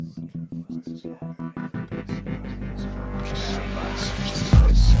Welcome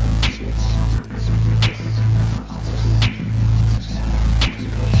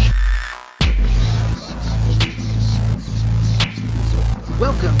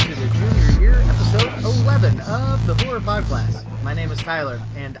to the junior year episode 11 of the Horror Podcast. My name is Tyler,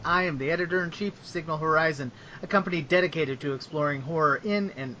 and I am the editor-in-chief of Signal Horizon, a company dedicated to exploring horror in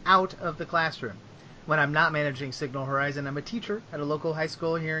and out of the classroom. When I'm not managing Signal Horizon, I'm a teacher at a local high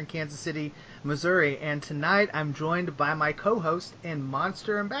school here in Kansas City, Missouri, and tonight I'm joined by my co-host and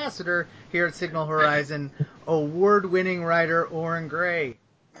monster ambassador here at Signal Horizon, award-winning writer Oren Gray.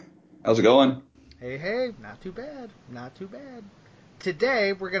 How's it going? Hey, not too bad, not too bad.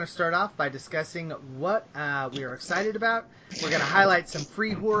 Today, we're going to start off by discussing what we are excited about. We're going to highlight some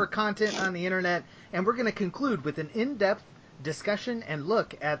free horror content on the internet, and we're going to conclude with an in-depth discussion and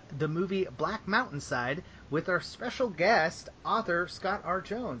look at the movie Black Mountainside with our special guest, author Scott R.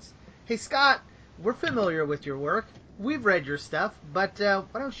 Jones. Hey, Scott, we're familiar with your work. We've read your stuff, but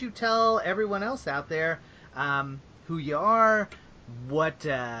why don't you tell everyone else out there who you are, what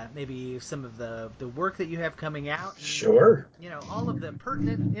maybe some of the work that you have coming out. And, sure. All of the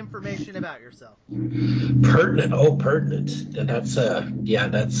pertinent information about yourself. Pertinent. That's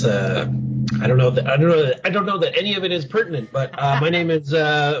I don't know that any of it is pertinent, but my name is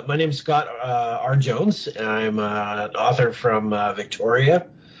Scott R. Jones. I'm an author from Victoria,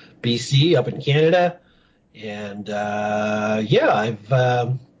 BC, up in Canada, and I've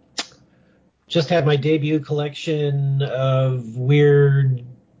just had my debut collection of weird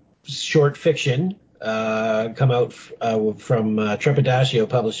short fiction come out from Trepidatio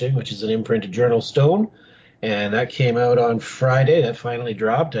Publishing, which is an imprint of Journal Stone, and that came out on Friday. That finally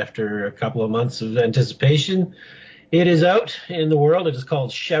dropped after a couple of months of anticipation. It is out in the world. It is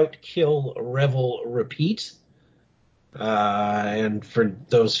called Shout, Kill, Revel, Repeat. And for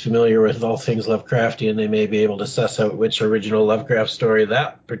those familiar with all things Lovecraftian, they may be able to suss out which original Lovecraft story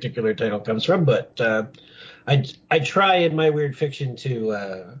that particular title comes from. But I try in my weird fiction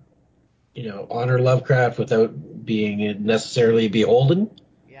to honor Lovecraft without being necessarily beholden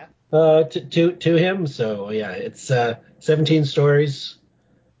to him. So yeah, it's 17 stories.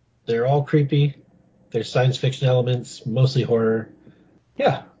 They're all creepy. There's science fiction elements, mostly horror.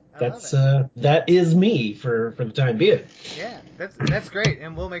 Yeah. That is me for the time being. Yeah, that's great,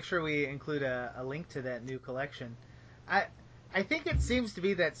 and we'll make sure we include a link to that new collection. I think it seems to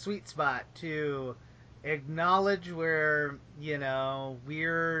be that sweet spot to acknowledge where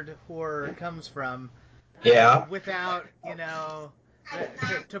weird horror comes from. Yeah. Without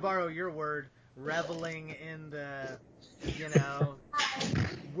to borrow your word, reveling in the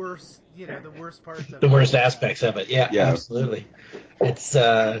worst the worst parts of the worst aspects of it. Yeah, absolutely. It's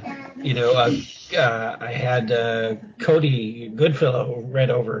I had Cody Goodfellow read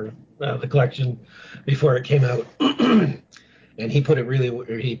over the collection before it came out, and he put it really.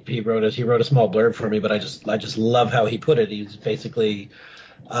 He wrote a small blurb for me, but I just love how he put it. He's basically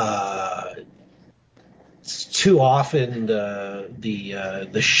too often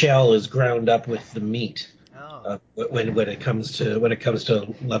the shell is ground up with the meat. When it comes to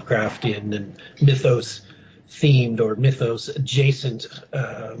Lovecraftian and mythos themed or mythos adjacent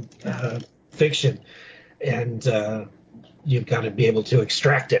fiction, and you've got to be able to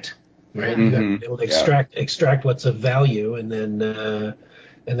extract it, right? Mm-hmm. You've got to be able to extract what's of value, and then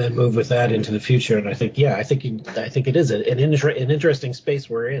move with that into the future. And I think it is an interesting space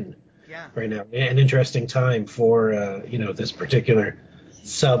we're in right now, an interesting time for this particular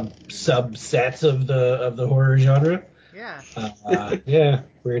subsets of the horror genre.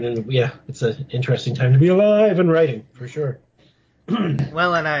 It's an interesting time to be alive and writing, for sure.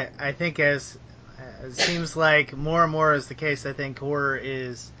 Well, and I think as it seems like more and more is the case, I think horror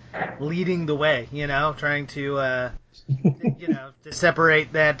is leading the way, trying to to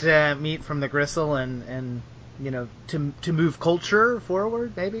separate that meat from the gristle and to move culture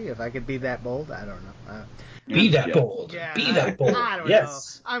forward, maybe, if I could be that bold. I don't know. Be that bold. Yeah, be that bold. I don't know.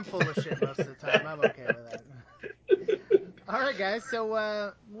 I'm full of shit most of the time. I'm okay with that. All right, guys.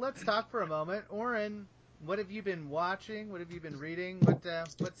 So let's talk for a moment. Oren, what have you been watching? What have you been reading?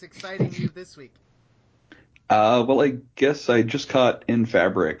 What's exciting you this week? Well, I guess I just caught In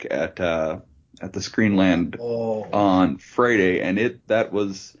Fabric at the Screenland on Friday, and that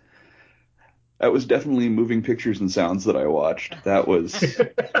was definitely moving pictures and sounds that I watched. That was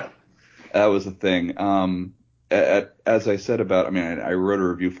a thing. As I said about, I wrote a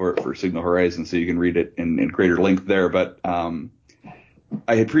review for it for Signal Horizon, so you can read it in greater length there. But I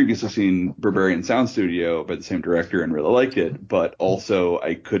had previously seen Berberian Sound Studio by the same director and really liked it, but also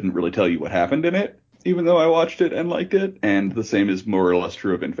I couldn't really tell you what happened in it. even though I watched it and liked it, and the same is more or less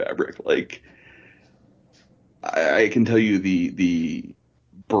true of In Fabric. Like, I can tell you the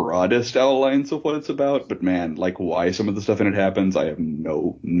broadest outlines of what it's about, but man, like why some of the stuff in it happens, I have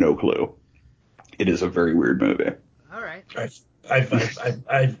no clue. It is a very weird movie. All right.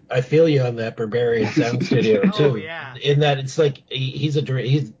 I feel you on that Barbarian Sound Studio too. Oh yeah. In that it's like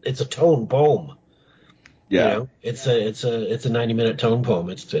it's a tone poem. Yeah. You know, it's a 90-minute tone poem.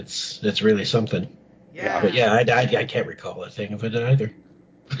 It's really something. Yeah. But yeah, I can't recall a thing of it either.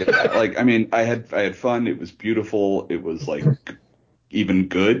 Yeah, like I mean, I had fun. It was beautiful. It was like even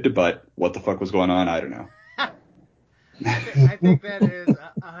good, but what the fuck was going on? I don't know. I think that is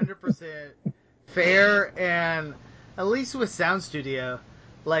 100% fair, and at least with Sound Studio,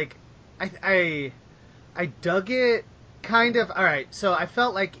 like I dug it kind of. All right, so I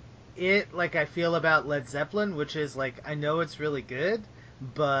felt like I feel about Led Zeppelin, which is like I know it's really good,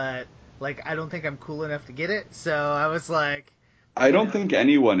 but like I don't think I'm cool enough to get it. So I was like, I don't think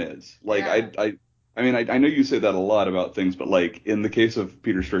anyone is. Like yeah. I mean, I know you say that a lot about things, but like in the case of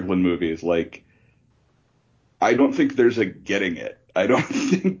Peter Strickland movies, like I don't think there's a getting it. I don't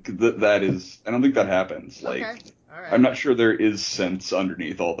think that is. I don't think that happens. Like, Okay. All right. I'm not sure there is sense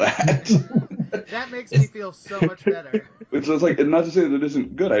underneath all that. That makes me feel so much better. It's like, not to say that it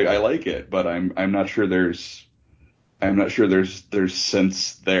isn't good. I like it, but I'm not sure there's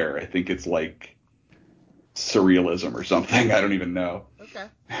sense there. I think it's like surrealism or something. I don't even know. Okay.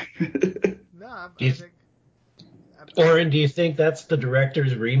 No, I think. Or do you think that's the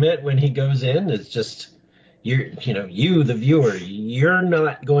director's remit when he goes in? It's just you the viewer, you're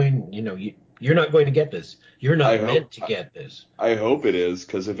not going to get this. You're not meant to get this. I hope it is,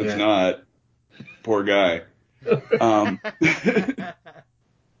 because if it's not, poor guy.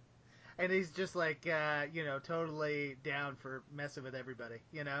 And he's just like, totally down for messing with everybody,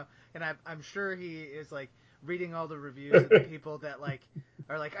 And I'm sure he is like reading all the reviews of the people that like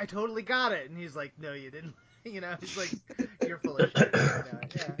are like, I totally got it, and he's like, no, you didn't. He's like, you're full of shit. Yeah,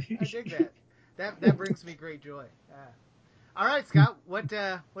 I dig that. That brings me great joy. All right, Scott. What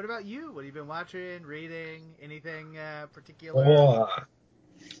about you? What have you been watching, reading, anything particular? What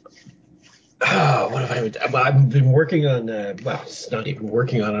have I been? I've been working on. Well, it's not even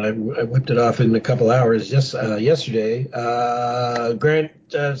working on it. I whipped it off in a couple hours yesterday. Not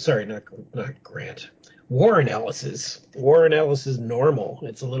Grant. Warren Ellis's Normal.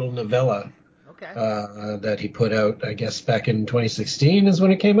 It's a little novella. Okay. That he put out, I guess, back in 2016 is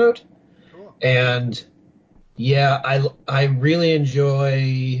when it came out. Cool. And yeah, I really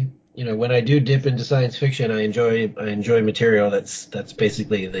enjoy, when I do dip into science fiction, I enjoy material that's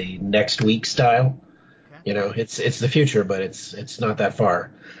basically the next week style. Okay. It's the future, but it's not that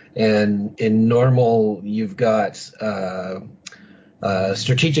far. And in Normal, you've got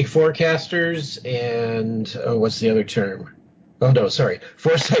strategic forecasters and what's the other term? Oh no, sorry,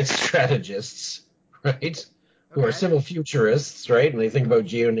 foresight strategists, right? Who are civil futurists, right? And they think about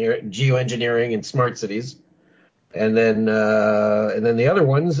geoengineering and smart cities. And then the other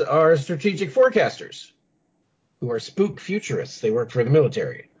ones are strategic forecasters, who are spook futurists. They work for the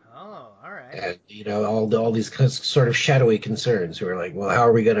military. Oh, all right. And all these sort of shadowy concerns who are like, well, how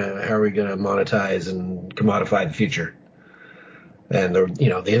are we gonna monetize and commodify the future? And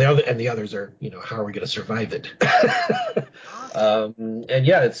the others are, how are we going to survive it? Awesome. And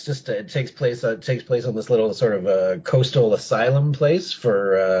yeah, it's just it takes place on this little sort of coastal asylum place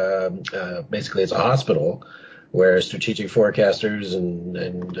for basically it's a hospital where strategic forecasters and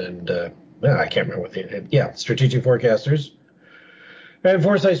I can't remember strategic forecasters and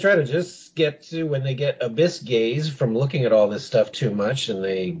foresight strategists get to, when they get abyss gaze from looking at all this stuff too much and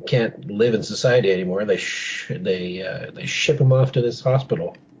they can't live in society anymore, they ship them off to this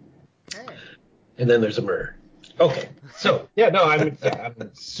hospital. Okay. And then there's a murder. Okay. So, yeah, no, I'm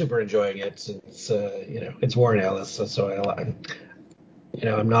super enjoying it. It's Warren Ellis, so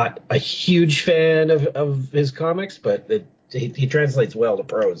I'm not a huge fan of his comics, but he translates well to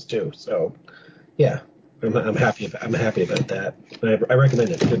prose too. So, yeah. I'm happy about that. I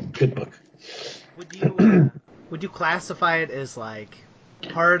recommend it. Good book. Would you classify it as like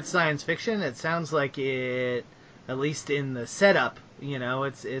hard science fiction? It sounds like it, at least in the setup.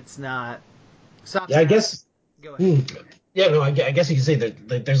 It's not soft. Yeah, I guess. Go ahead. Yeah, no, I guess you can say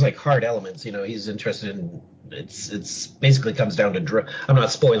that there's like hard elements. He's interested in. It's basically comes down to. I'm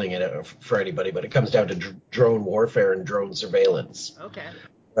not spoiling it for anybody, but it comes down to drone warfare and drone surveillance. Okay.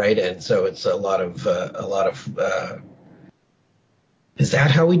 Right, and so it's a lot of is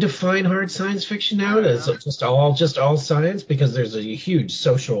that how we define hard science fiction now? Is it just all science? Because there's a huge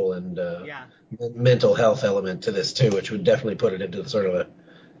social and mental health element to this too, which would definitely put it into sort of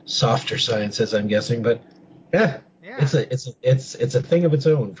softer sciences, I'm guessing, but yeah, Yeah. it's a thing of its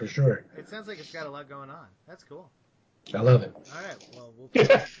own for sure. It sounds like it's got a lot going on. That's cool. I love it. All right. Well,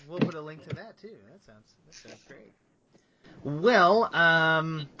 we'll put a link to that too. That sounds great. Well,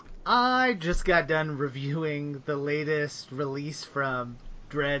 I just got done reviewing the latest release from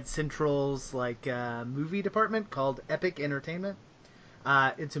Dread Central's movie department called Epic Entertainment.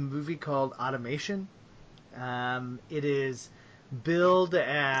 It's a movie called Automation. It is billed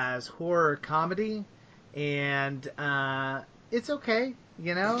as horror comedy, and it's okay.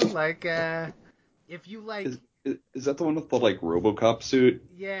 You know, if you like, Is that the one with the like RoboCop suit?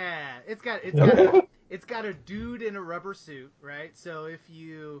 yeah, Okay, it's got a dude in a rubber suit, right? So if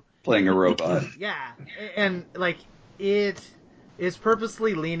you, playing a robot. yeah, and like it is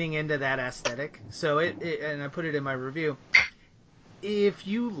purposely leaning into that aesthetic. So and I put it in my review. If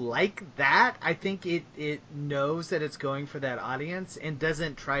you like that, I think it knows that it's going for that audience and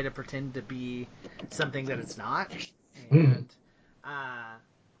doesn't try to pretend to be something that it's not. And uh,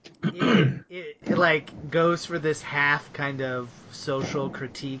 it like goes for this half kind of social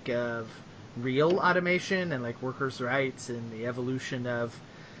critique of real automation and like workers' rights and the evolution of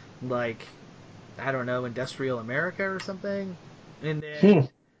like I don't know industrial America or something. And then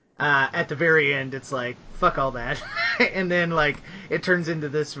at the very end, it's like fuck all that, and then like it turns into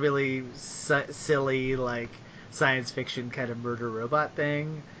this really silly like science fiction kind of murder robot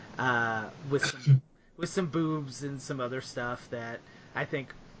thing with some boobs and some other stuff that I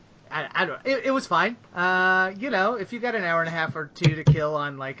think I don't. It was fine. If you got an hour and a half or two to kill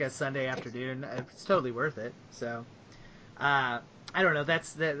on like a Sunday afternoon, it's totally worth it. So, I don't know.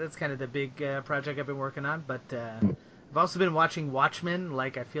 That's kind of the big project I've been working on. But I've also been watching Watchmen,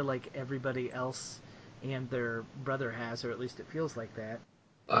 like I feel like everybody else and their brother has, or at least it feels like that.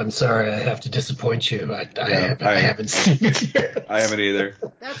 I'm sorry, I have to disappoint you. Yeah, I haven't seen it yet. I haven't either.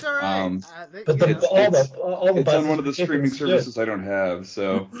 That's all right. But all the It's buzz on is one of the streaming ridiculous. Good. services I don't have,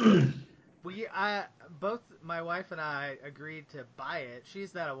 so Both my wife and I agreed to buy it.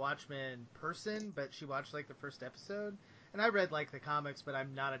 She's not a Watchmen person, but she watched like the first episode, and I read like the comics, but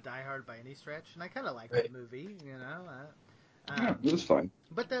I'm not a diehard by any stretch, and I kind of liked the Right. movie, you know. yeah, it was fine.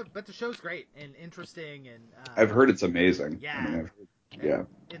 But the show's great and interesting, and I've heard it's amazing. I yeah, mean, yeah,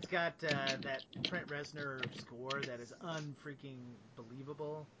 it's got that Trent Reznor score that is unfreaking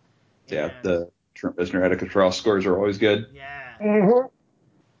believable, yeah. and The Trent Reznor Attica Cross scores are always good. yeah, Mhm.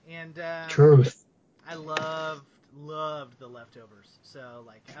 and Truth. I loved the leftovers. So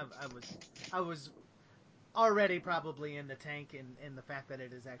like I was already probably in the tank, and the fact that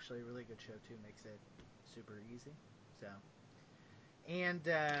it is actually a really good show too makes it super easy. So and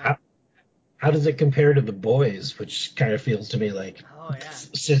How, how does it compare to The Boys, which kind of feels to me like oh yeah,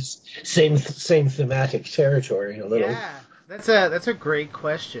 same thematic territory a little. yeah. That's a great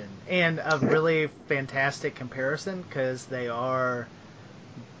question and a really fantastic comparison because they are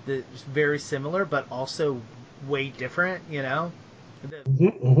very similar but also way different. You know, the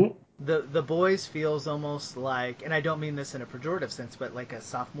Hmm. the boys feels almost like, and I don't mean this in a pejorative sense, but like a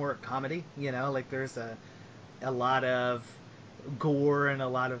sophomore comedy. You know, like there's a lot of gore and a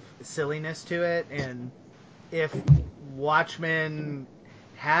lot of silliness to it. And if Watchmen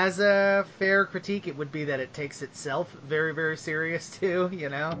has a fair critique, it would be that it takes itself very very serious too. You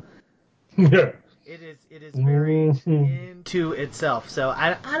know, Yeah. it is very Hmm. into itself. So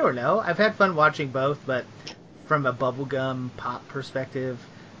I don't know. I've had fun watching both, but from a bubblegum pop perspective,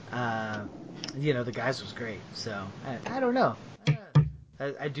 uh, the guys was great. So I don't know.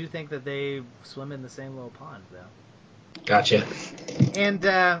 I do think that they swim in the same little pond, though. Gotcha. And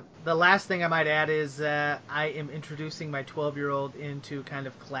the last thing I might add is I am introducing my 12-year-old into kind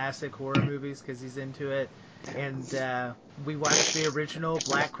of classic horror movies because he's into it. And we watched the original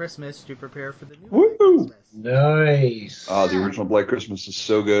Black Christmas to prepare for the new Black Woo! Christmas. Nice. Oh, the Yeah, original Black Christmas is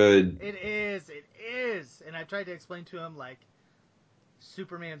so good. it is. It is. And I tried to explain to him, like,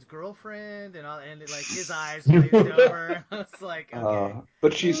 Superman's girlfriend and all, and like his eyes glazed over. I was like, okay,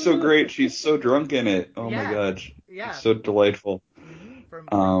 But she's so great. She's so drunk in it. Oh my yeah, God, she's yeah, so delightful. from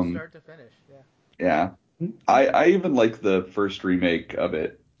Um, start to finish. Yeah, yeah. I even like the first remake of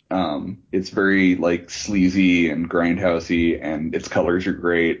it. It's very like sleazy and grindhousey, and its colors are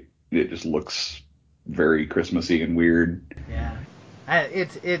great. It just looks very Christmassy and weird. yeah. I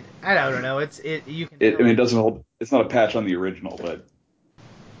don't know. It. You can I tell mean, it it. doesn't hold. It's not a patch on the original, but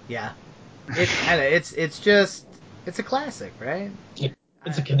Yeah, it's just it's a classic, right?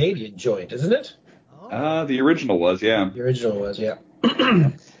 It's a I, Canadian joint, isn't it? oh, the original was, yeah. The original was, yeah.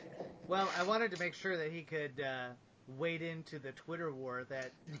 Yep. well, I wanted to make sure that he could wade into the Twitter war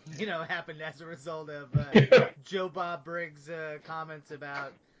that happened as a result of Joe Bob Briggs' comments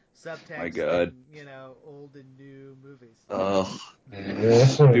about My subtext God. in old and new movies. Ugh.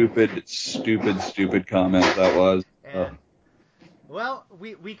 Stupid comment that was. Yeah. Ugh. Well,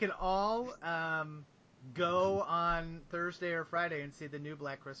 we can all go on Thursday or Friday and see the new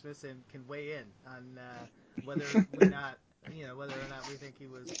Black Christmas and can weigh in on whether whether or not we think he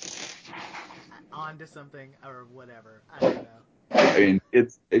was onto something or whatever. I don't know. I mean,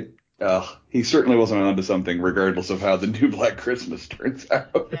 he certainly wasn't onto something, regardless of how the new Black Christmas turns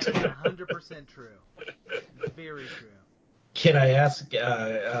out. That is 100% true. Very true. Can I ask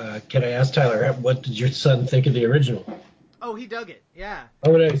Tyler, what did your son think of the original? Oh, he dug it. Yeah.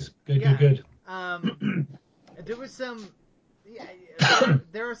 Oh, nice. Good. There was some. Yeah,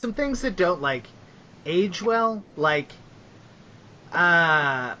 there are some things that don't age well, like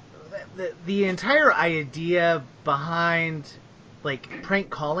the entire idea behind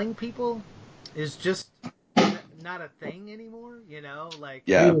prank calling people is just not a thing anymore. Yeah.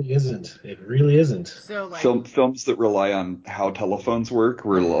 It really isn't. So films that rely on how telephones work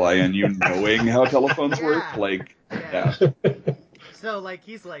rely on you knowing how telephones work. Yeah. So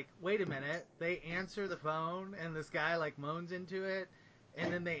he's like, wait a minute. They answer the phone and this guy moans into it,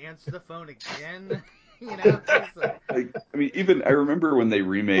 and then they answer the phone again. Even I remember when they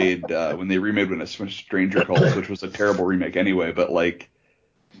remade When a Stranger Calls, which was a terrible remake anyway, but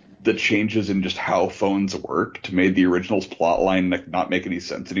the changes in just how phones worked made the original's plot line not make any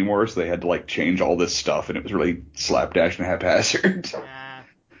sense anymore, so they had to change all this stuff, and it was really slapdash and haphazard. Yeah.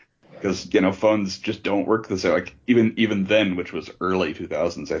 Because phones just don't work the same. Even then, which was early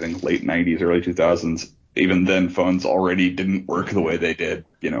 2000s, I think late 90s, early 2000s, even then phones already didn't work the way they did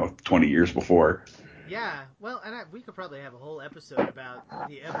 20 years before. Yeah, well, and we could probably have a whole episode about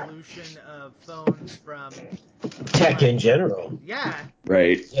the evolution of phones from tech in general. Yeah.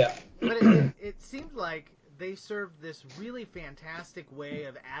 Right. Yeah. But it seemed like they served this really fantastic way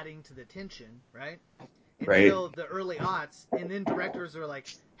of adding to the tension, right? Until the early aughts, and then directors are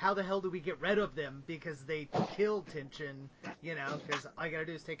like, how the hell do we get rid of them? Because they killed tension, because all you gotta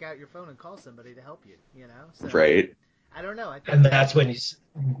do is take out your phone and call somebody to help you, So, right. I don't know. And that's when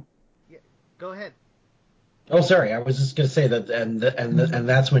Yeah, go ahead. Oh, sorry. I was just going to say that, and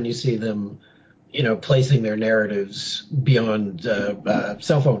that's when you see them, placing their narratives beyond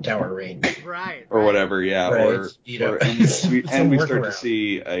cell phone tower range, right? Or whatever, yeah. Right. We start to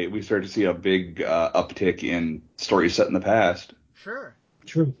see a big uptick in stories set in the past. Sure.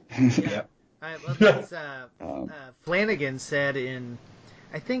 True. Yeah. That's Flanagan said in,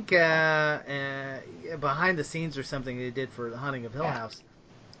 I think behind the scenes or something they did for The Haunting of Hill House.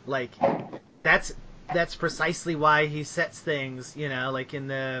 That's precisely why he sets things, in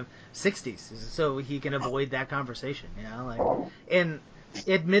the 60s, so he can avoid that conversation, and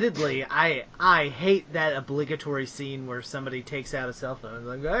admittedly, I hate that obligatory scene where somebody takes out a cell phone and is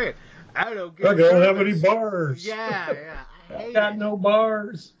like, hey, I don't have any bars. Yeah, I hate got it. no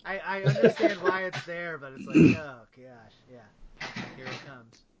bars. I understand why it's there, but it's like, oh gosh, yeah, here it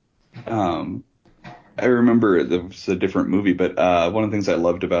comes. I remember it was a different movie, but one of the things I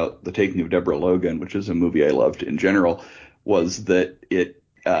loved about The Taking of Deborah Logan, which is a movie I loved in general, was that its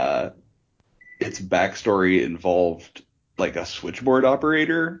backstory involved a switchboard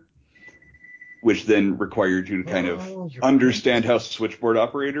operator, which then required you to kind of understand how switchboard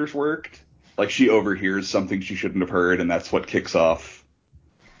operators worked. She overhears something she shouldn't have heard, and that's what kicks off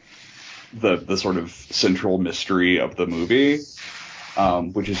the sort of central mystery of the movie.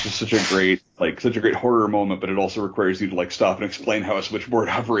 Which is just such a great horror moment, but it also requires you to stop and explain how a switchboard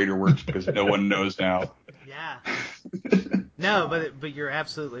operator works because no one knows now. Yeah. No, but you're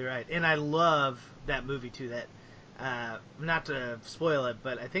absolutely right, and I love that movie too. That not to spoil it,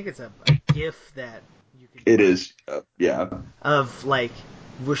 but I think it's a GIF that you can. It is, yeah. Of where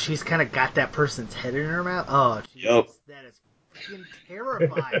she's kind of got that person's head in her mouth. Oh, Jesus, yep. That is freaking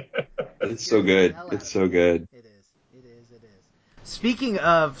terrifying. It's so good. It's so good. It is. Speaking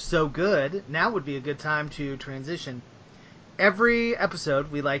of so good, now would be a good time to transition. Every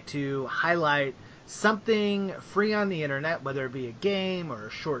episode, we like to highlight something free on the internet, whether it be a game or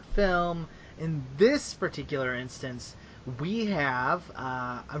a short film. In this particular instance, we have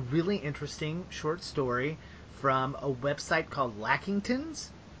a really interesting short story from a website called Lackingtons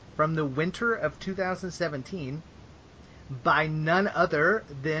from the winter of 2017 by none other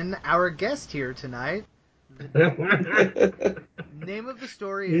than our guest here tonight. The name of the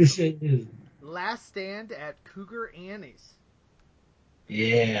story is Last Stand at Cougar Annie's.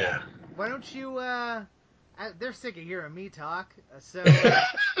 Yeah. Why don't you, they're sick of hearing me talk, so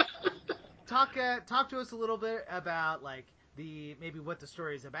talk to us a little bit about maybe what the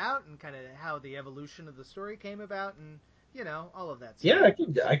story is about and kind of how the evolution of the story came about, and all of that stuff. Yeah,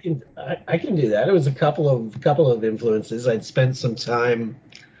 I can do that. It was a couple of influences. I'd spent some time.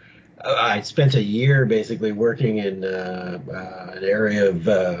 I spent a year basically working in an area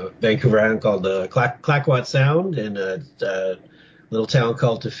of Vancouver Island called Clayoquot Sound in a little town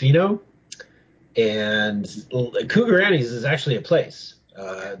called Tofino. And Cougar Annie's is actually a place.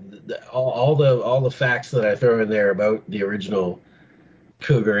 All the facts that I throw in there about the original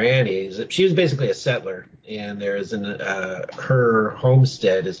Cougar Annie's, she was basically a settler, and there's her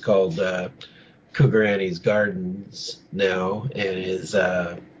homestead is called Cougar Annie's Gardens now, and is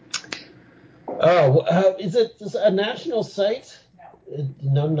is it a national site?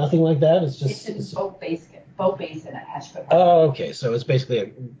 No, nothing like that. It's just it's boat basin at Ashford. Oh, okay. So it's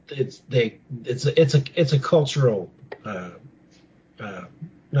basically it's a cultural, not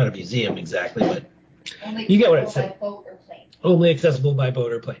a museum exactly, but you get what I'm saying. Only accessible by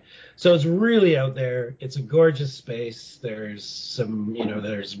boat or plane. So it's really out there. It's a gorgeous space. There's some,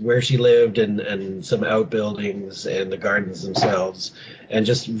 there's where she lived and some outbuildings and the gardens themselves, and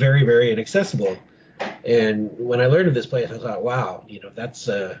just very, very inaccessible. And when I learned of this place, I thought, wow, that's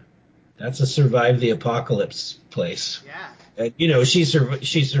a survive the apocalypse place. Yeah. And, she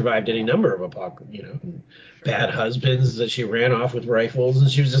survived any number of bad husbands that she ran off with rifles, and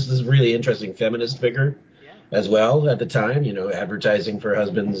she was just this really interesting feminist figure. As well at the time, advertising for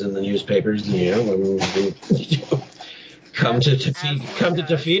husbands in the newspapers, come to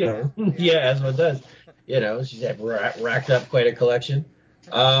Tofino. Yeah, as one does. She's had racked up quite a collection.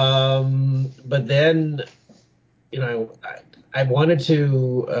 But then, I wanted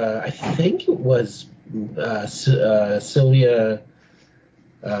to. I think it was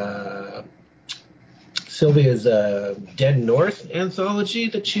Sylvia's Dead North anthology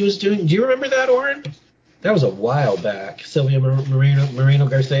that she was doing. Do you remember that, Oren? That was a while back. Sylvia Moreno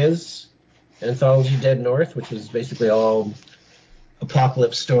Garcia's anthology, Dead North, which was basically all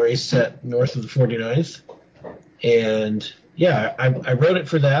apocalypse stories set north of the 49th. And yeah, I wrote it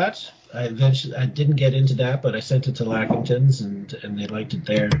for that. I didn't get into that, but I sent it to Lackington's, and they liked it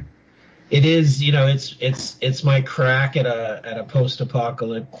there. It is, it's my crack at a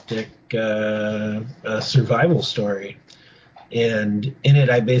post-apocalyptic survival story. And in it,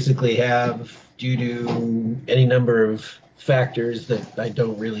 I basically have, due to any number of factors that I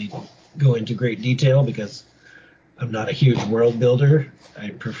don't really go into great detail because I'm not a huge world builder.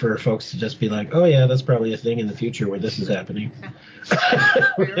 I prefer folks to just be like, oh, yeah, that's probably a thing in the future where this is happening.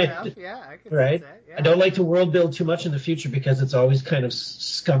 Fair enough. Yeah, I can right? that. Yeah. I don't like to world build too much in the future because it's always kind of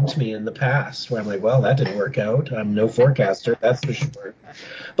skunked me in the past where I'm like, well, that didn't work out. I'm no forecaster, that's for sure.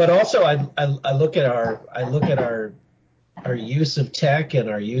 But also I look at our use of tech and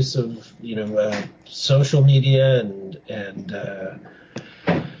our use of social media and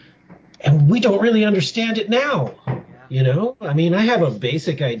we don't really understand it now. I mean, I have a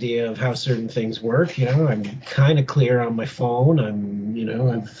basic idea of how certain things work. I'm kind of clear on my phone. I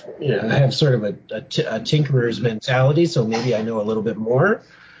have sort of a tinkerer's mentality, so maybe I know a little bit more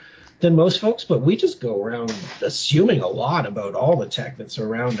than most folks. But we just go around assuming a lot about all the tech that's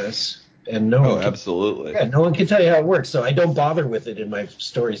around us, and no one can tell you how it works. So I don't bother with it in my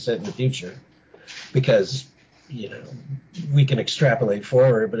story set in the future because we can extrapolate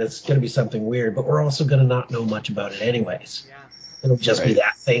forward, but it's going to be something weird. But we're also going to not know much about it anyways. Yeah. It'll just be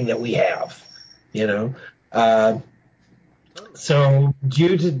that thing that we have, So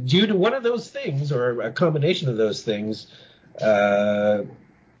due to one of those things or a combination of those things, the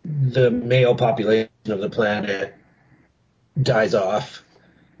male population of the planet dies off,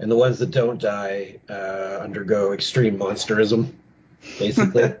 and the ones that don't die undergo extreme monsterism,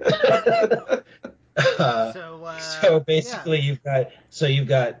 basically. So basically, you've got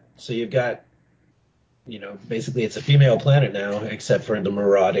basically it's a female planet now, except for the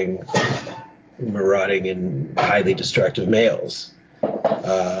marauding and highly destructive males.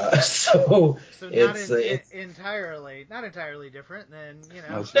 So it's not entirely different than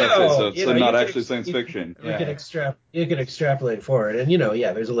So not actually science fiction. You can extrapolate forward, and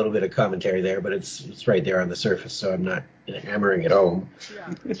there's a little bit of commentary there, but it's right there on the surface, so I'm not hammering it home.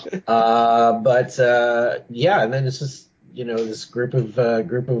 Yeah. And then it's just this group of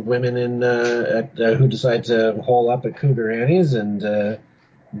women who decide to hole up at Cougar Annie's and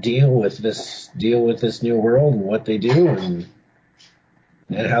deal with this new world and what they do and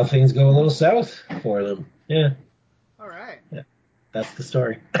how things go a little south for them. Yeah. All right. Yeah. That's the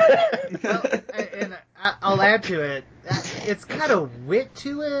story. Well, and I'll add to it. It's got a wit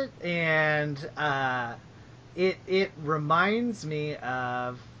to it, and it reminds me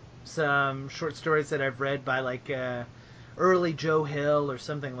of some short stories that I've read by early Joe Hill or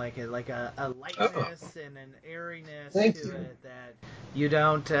something like it, like a lightness and an airiness to it that you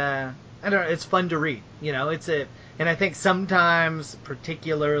don't. I don't know. It's fun to read. And I think sometimes,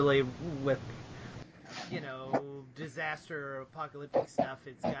 particularly with disaster or apocalyptic stuff,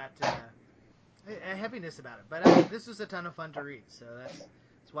 it's got a heaviness about it. But this was a ton of fun to read, so that's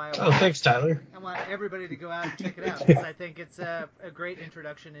why thanks, Tyler. I want everybody to go out and check it out, because I think it's a great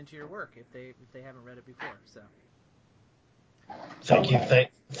introduction into your work if they haven't read it before. So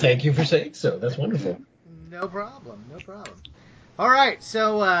Thank you for saying so. That's wonderful. No problem. All right,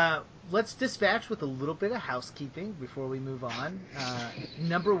 so let's dispatch with a little bit of housekeeping before we move on.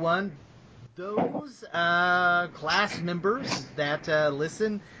 Number one, those class members that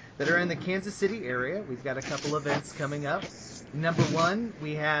listen that are in the Kansas City area, we've got a couple events coming up. Number one,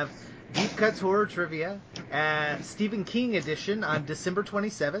 we have Deep Cuts Horror Trivia, Stephen King edition on December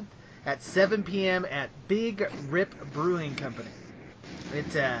 27th at 7 p.m. at Big Rip Brewing Company.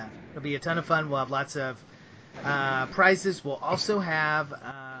 It'll be a ton of fun. We'll have lots of prizes. We'll also have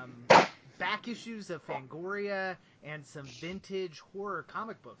back issues of Fangoria and some vintage horror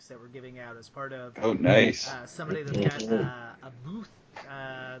comic books that we're giving out as part of somebody that's got a booth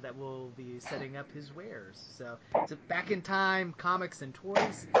that will be setting up his wares. So it's back in time comics and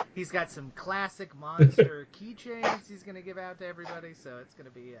toys. He's got some classic monster keychains he's going to give out to everybody. So it's going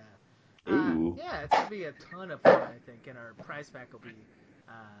to be it's going to be a ton of fun, I think, and our prize pack will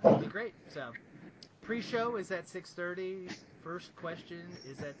be great. So pre-show is at 6:30. First question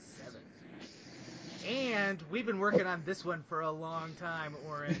is at 7. And we've been working on this one for a long time,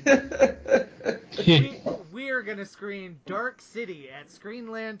 Oren. we are going to screen Dark City at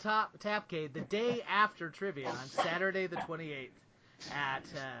Screenland Tapcade the day after Trivia on Saturday the 28th at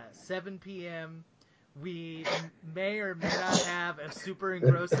 7 p.m. We may or may not have a super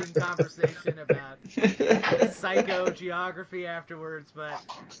engrossing conversation about psychogeography afterwards, but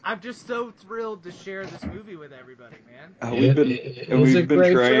I'm just so thrilled to share this movie with everybody, man.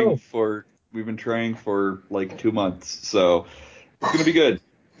 We've been trying for like 2 months, so it's gonna be good.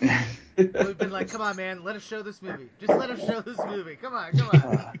 We've been like, come on, man, let us show this movie. Just let us show this movie. Come on.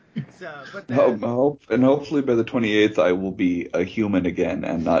 So, and hopefully by the 28th, I will be a human again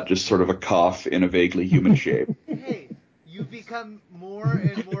and not just sort of a cough in a vaguely human shape. Hey, you become more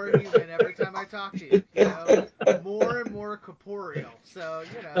and more human every time I talk to you. More and more corporeal. So,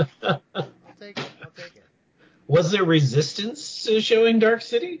 I'll take it. Was there resistance to showing Dark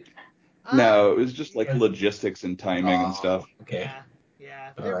City? No, it was just like logistics and timing and stuff. Okay.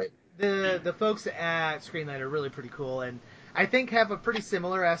 Yeah. All right. The folks at Screenlight are really pretty cool, and I think have a pretty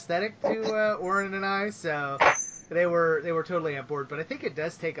similar aesthetic to Oren and I, so they were totally on board. But I think it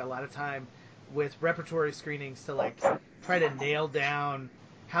does take a lot of time with repertory screenings to like try to nail down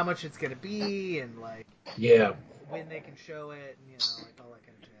how much it's going to be and like when they can show it and like all that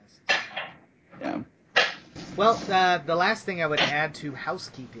kind of jazz. Yeah. Well, the last thing I would add to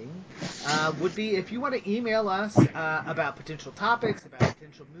housekeeping would be if you want to email us about potential topics, about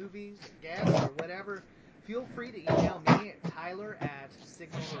potential movies or guests or whatever, feel free to email me at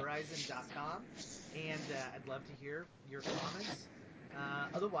tyler@signalhorizon.com, and I'd love to hear your comments.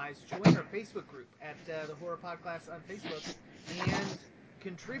 Otherwise, join our Facebook group at the Horror Podcast on Facebook and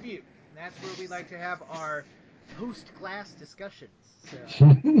contribute. And that's where we like to have our post-class discussions. So.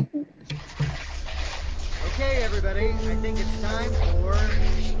 Okay, everybody, I think it's time for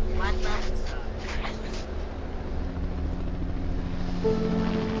Black Mountain Style.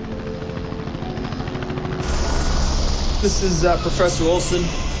 This is Professor Olson,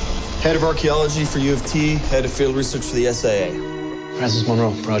 head of archaeology for U of T, head of field research for the SIA. Francis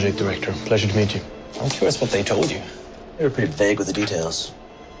Monroe, project director. Pleasure to meet you. I'm curious what they told you. They were pretty vague with the details.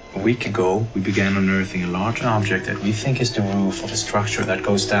 A week ago, we began unearthing a large object that we think is the roof of a structure that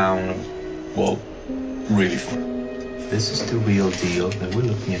goes down, well, really far. If this is the real deal, then we're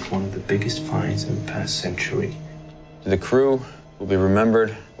looking at one of the biggest finds in the past century. The crew will be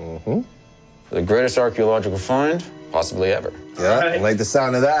remembered for the greatest archaeological find possibly ever. Yeah, I like the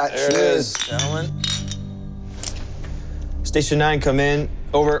sound of that. There it is, gentlemen. Station 9, come in.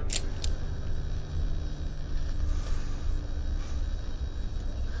 Over.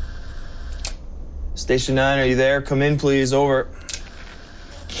 Station 9, are you there? Come in, please. Over.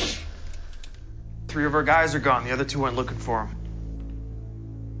 3 of our guys are gone. The other 2 went looking for them.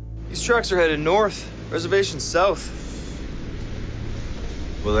 These trucks are headed north. Reservation south.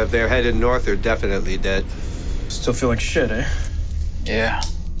 Well, if they're headed north, they're definitely dead. Still feel like shit, eh? Yeah.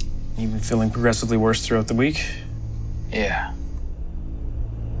 You've been feeling progressively worse throughout the week? Yeah.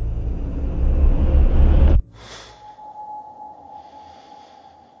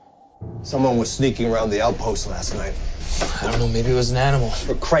 Someone was sneaking around the outpost last night. I don't know, maybe it was an animal.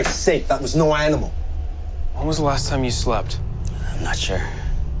 For Christ's sake, that was no animal. When was the last time you slept? I'm not sure.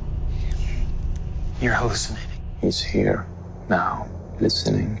 You're hallucinating. He's here, now,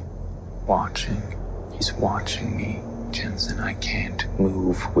 listening, watching. He's watching me. Jensen, I can't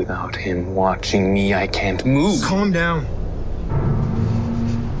move without him watching me. I can't move. Calm down.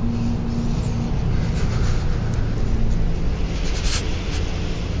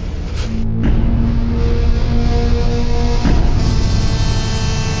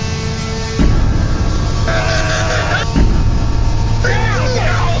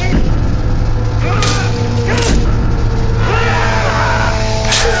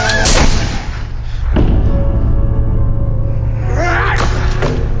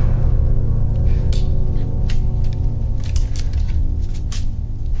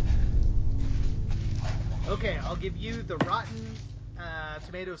 Okay, I'll give you the Rotten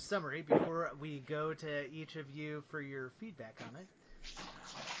Tomatoes summary before we go to each of you for your feedback on it.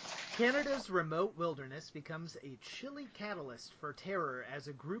 Canada's remote wilderness becomes a chilly catalyst for terror as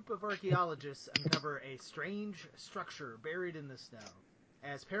a group of archaeologists uncover a strange structure buried in the snow.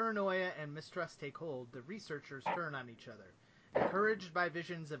 As paranoia and mistrust take hold, the researchers turn on each other. Encouraged by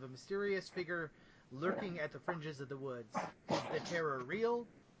visions of a mysterious figure lurking at the fringes of the woods, is the terror real,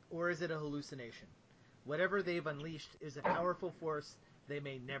 or is it a hallucination? Whatever they've unleashed is a powerful force they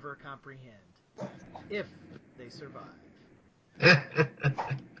may never comprehend. If they survive.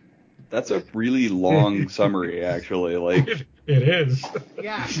 That's a really long summary, actually. Like It is.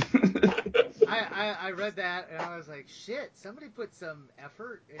 Yeah. I read that and I was like, shit, somebody put some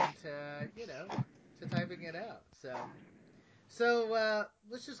effort into, to typing it out. So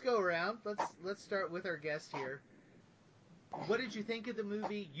let's just go around. Let's start with our guest here. What did you think of the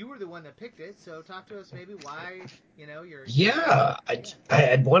movie? You were the one that picked it, so talk to us maybe why, you're... Yeah, I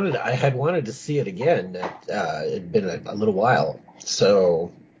had wanted to see it again. It'd been a little while,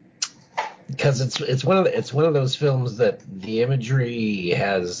 so because it's one of those films that the imagery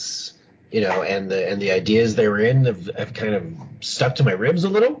has, and the ideas they were in have kind of stuck to my ribs a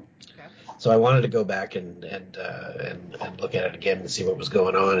little. Okay. So I wanted to go back and look at it again and see what was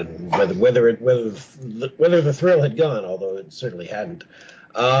going on and whether the thrill had gone, although it certainly hadn't.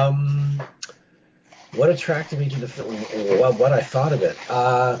 What attracted me to the film? What I thought of it?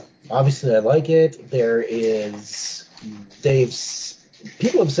 Obviously, I like it.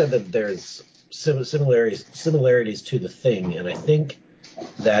 People have said that there's similarities to The Thing, and I think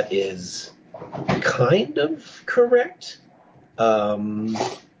that is kind of correct. But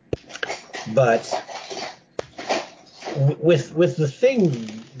with The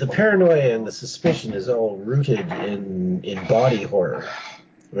Thing, the paranoia and the suspicion is all rooted in body horror,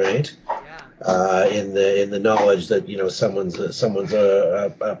 right? Yeah. In the knowledge that someone's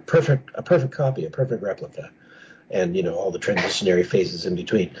a perfect copy, a perfect replica, and all the transitionary phases in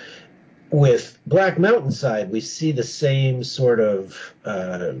between. With Black Mountainside, we see the same sort of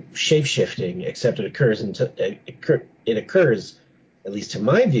shape-shifting, except it occurs, at least to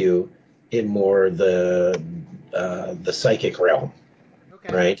my view, in more the psychic realm,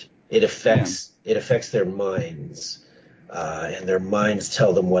 Okay. right? It affects their minds, and their minds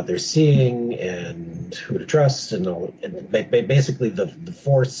tell them what they're seeing and who to trust, and all. And basically, the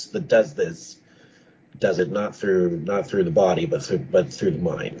force that does this does it not through the body, but through the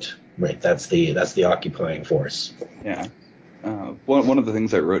mind. Right, that's the occupying force. Yeah. One of the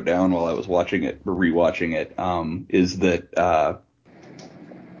things I wrote down while I was rewatching it, is that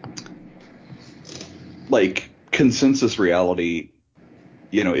like consensus reality,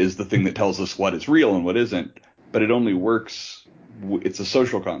 is the thing that tells us what is real and what isn't. But it only works. It's a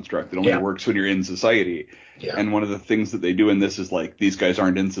social construct. It only works when you're in society. Yeah. And one of the things that they do in this is like these guys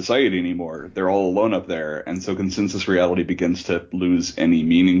aren't in society anymore. They're all alone up there, and so consensus reality begins to lose any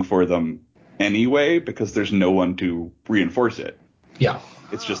meaning for them anyway because there's no one to reinforce it. Yeah.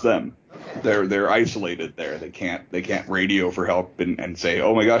 It's just them. They're isolated there. They can't radio for help and say,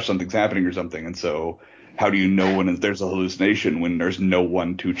 oh my gosh, something's happening or something. And so how do you know when there's a hallucination when there's no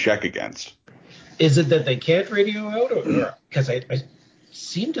one to check against? Is it that they can't radio out, or because I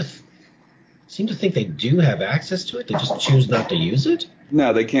seem to think they do have access to it, they just choose not to use it?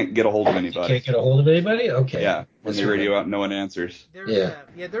 No, they can't get a hold of anybody. Can't get a hold of anybody? Okay. Yeah, when they radio out, no one answers.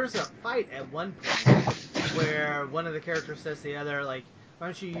 There's a fight at one point where one of the characters says to the other, like, why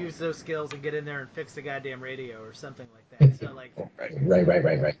don't you use those skills and get in there and fix the goddamn radio or something like that. So, like... Right.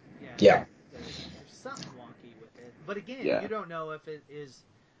 Yeah. There's something wonky with it. But again, Yeah. you don't know if it is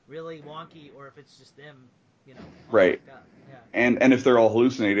really wonky or if it's just them, all right. fucked up. Yeah. And if they're all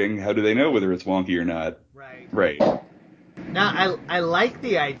hallucinating, how do they know whether it's wonky or not? Right. Right. Now, I like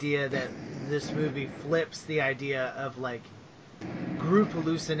the idea that this movie flips the idea of like group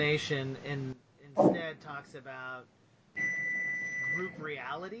hallucination and instead talks about group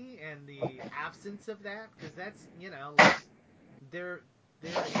reality and the absence of that, because that's, like, there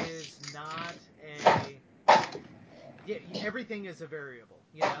is not everything is a variable,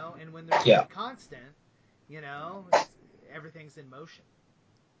 and when there's a constant, everything's in motion.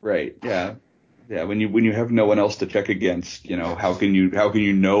 Right. Yeah. Yeah. When you have no one else to check against, how can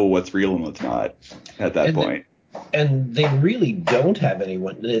you know what's real and what's not at that point? And they really don't have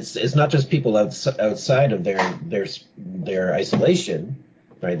anyone. It's not just people outside of their isolation,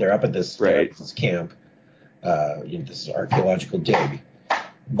 right? They're up at this, this camp, this archaeological dig.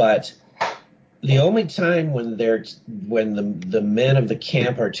 But the only time when the men of the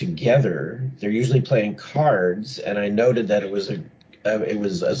camp are together, they're usually playing cards. And I noted that it was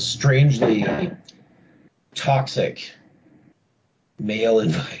a strangely toxic male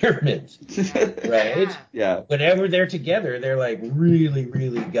environment, right? Yeah. Whenever they're together, they're like really,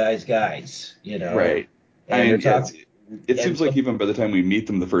 really guys, Right. And it seems like even by the time we meet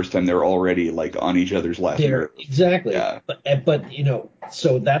them the first time, they're already like on each other's last nerve. Exactly. Yeah. But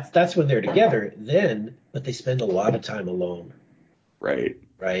so that's when they're together. But they spend a lot of time alone. Right.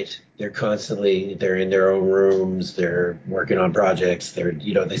 Right. They're in their own rooms. They're working on projects.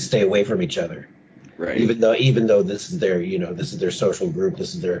 They stay away from each other. Right. Even though this is their social group.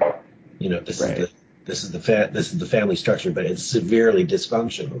 This is their, this is the family structure, but it's severely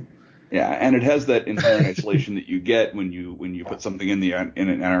dysfunctional. Yeah, and it has that inherent isolation that you get when you put something in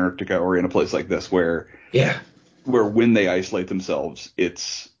Antarctica or in a place like this, where when they isolate themselves, it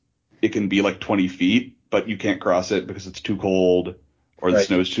can be like 20 feet, but you can't cross it because it's too cold or the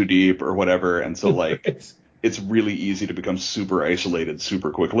snow's too deep or whatever, and so like it's really easy to become super isolated super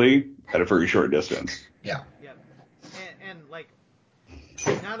quickly at a very short distance. Yeah. Yep. And like,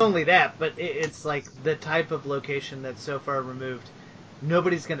 not only that, but it's like the type of location that's so far removed.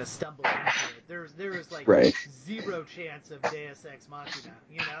 Nobody's gonna stumble into it. There is like zero chance of Deus Ex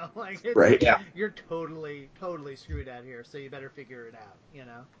Machina. Like you're totally screwed out here. So you better figure it out.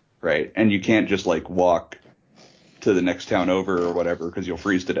 Right, and you can't just like walk to the next town over or whatever because you'll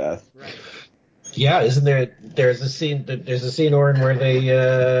freeze to death. Right. Yeah, isn't there? There's a scene, Orin,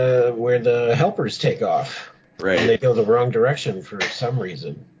 where where the helpers take off. Right. And they go the wrong direction for some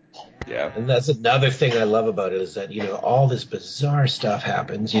reason. Yeah. And that's another thing I love about it is that, all this bizarre stuff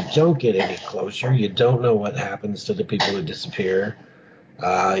happens. You don't get any closure. You don't know what happens to the people who disappear.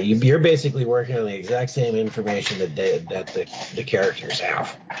 You're basically working on the exact same information that the characters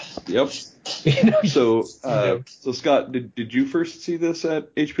have. Yep. So Scott, did you first see this at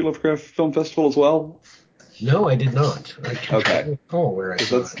H.P. Lovecraft Film Festival as well? No, I did not. Okay. Where I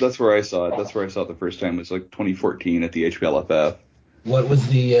saw it. That's where I saw it. That's where I saw it the first time. It was like 2014 at the HPLFF. What was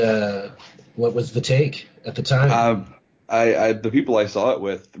the take at the time? The people I saw it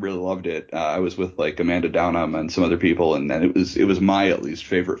with really loved it. I was with like Amanda Downham and some other people, and then it was my at least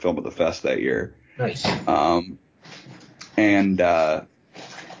favorite film of the fest that year. Nice.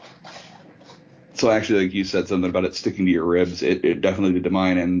 So actually, like you said something about it sticking to your ribs, it definitely did to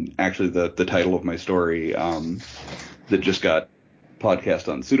mine. And actually, the title of my story that just got podcast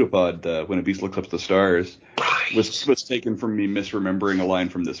on Pseudopod, When a Beast Looks Up at the Stars, was taken from me misremembering a line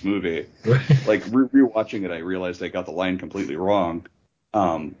from this movie. Like rewatching it, I realized I got the line completely wrong.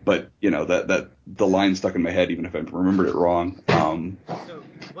 But that the line stuck in my head even if I remembered it wrong. So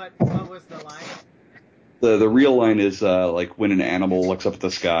what was the line? The real line is like when an animal looks up at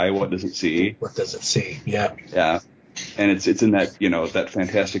the sky, what does it see? What does it see? Yeah. Yeah. And it's in that that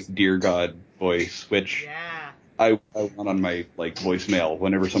fantastic Dear God voice, which I want on my like voicemail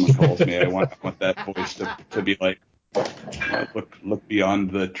whenever someone calls me. I want that voice to be like, look beyond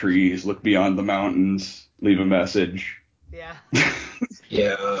the trees, look beyond the mountains, leave a message. Yeah.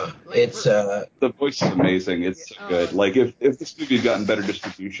 Yeah. It's the voice is amazing. It's so good. Like if this movie had gotten better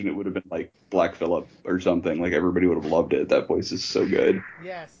distribution, it would have been like Black Phillip or something. Like everybody would have loved it. That voice is so good.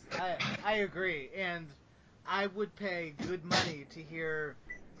 Yes, I agree, and I would pay good money to hear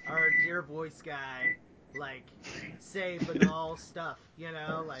our dear voice guy like say banal stuff,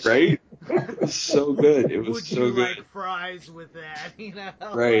 like right. It was so good. It was would so you good. like fries with that?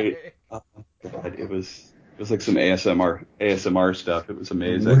 Right. Like, oh God, it was like some ASMR stuff. It was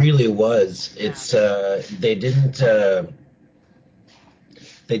amazing. It really was. It's they didn't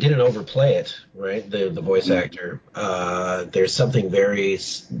overplay it, right? The voice actor. There's something very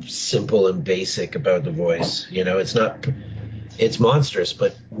simple and basic about the voice. It's monstrous,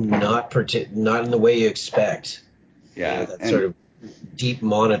 but not in the way you expect. Yeah, that sort of deep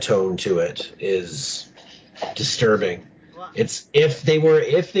monotone to it is disturbing. well, It's if they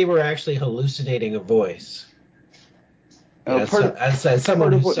were actually hallucinating a voice. As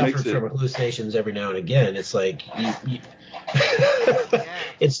someone who suffered from hallucinations every now and again, it's like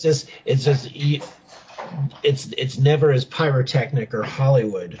it's never as pyrotechnic or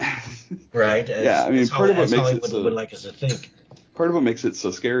Hollywood, right? As part of what makes Hollywood it so, would like us to think. Part of what makes it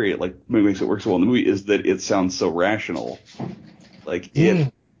so scary, makes it work so well in the movie, is that it sounds so rational.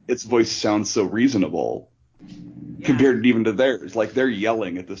 Its voice sounds so reasonable. Compared even to theirs. Like, they're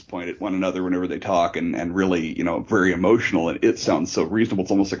yelling at this point at one another whenever they talk and really, very emotional, and it sounds so reasonable.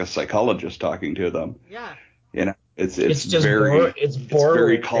 It's almost like a psychologist talking to them. Yeah. It's just very, it's born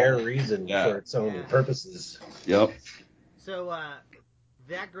very with calm. their reason for its own purposes. Yep. So,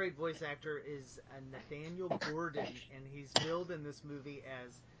 that great voice actor is Nathaniel Gordon, and he's billed in this movie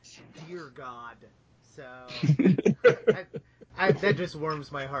as Dear God. So, that just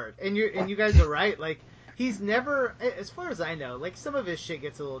warms my heart. And you guys are right. Like, he's never, as far as I know, like, some of his shit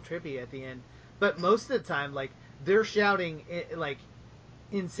gets a little trippy at the end, but most of the time, like, they're shouting, like,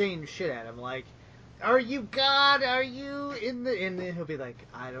 insane shit at him, like, "Are you God? Are you in the?" And then he'll be like,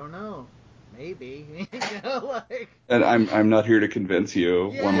 "I don't know, maybe," like. And I'm not here to convince you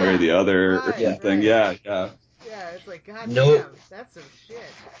one way or the other or something. Right. Yeah. Yeah, it's like, God damn, that's some shit.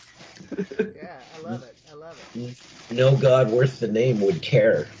 Yeah, I love it. No God worth the name would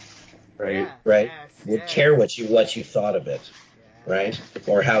care. Right. Yeah, right. Yes, would care what you thought of it, right,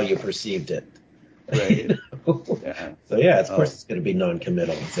 or how you perceived it. Right. Yeah. So of course it's going to be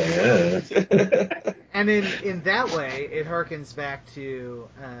non-committal. So, And in that way, it harkens back to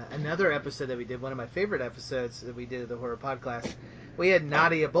another episode that we did. One of my favorite episodes that we did of the Horror Podcast. We had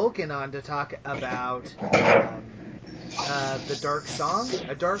Nadia Bolkin on to talk about the Dark Song.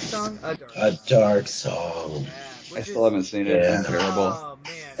 A Dark Song. Yeah, I still haven't seen it. I'm terrible. Oh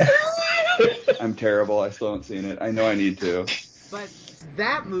man. I'm terrible. I still haven't seen it. I know I need to. But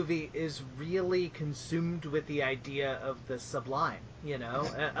that movie is really consumed with the idea of the sublime,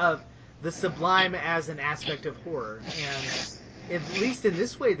 of the sublime as an aspect of horror. And at least in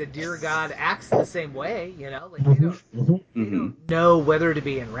this way, the Dear God acts the same way, like they don't know whether to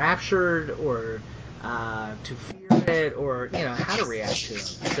be enraptured or to fear it or, how to react to him.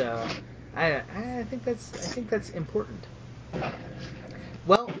 So I think that's important.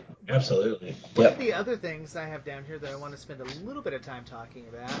 Well, absolutely. One of the other things I have down here that I want to spend a little bit of time talking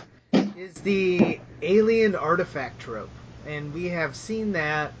about is the alien artifact trope. And we have seen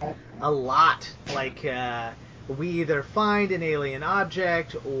that a lot. Like, we either find an alien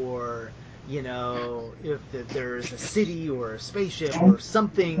object or, if there's a city or a spaceship or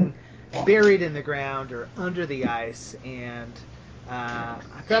something buried in the ground or under the ice. And I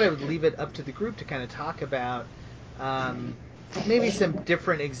thought I would leave it up to the group to kind of talk about maybe some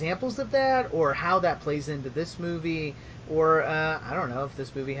different examples of that, or how that plays into this movie, or I don't know if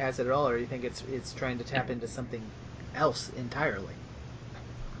this movie has it at all, or you think it's trying to tap into something else entirely.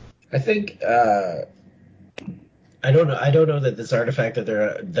 I think I don't know that this artifact that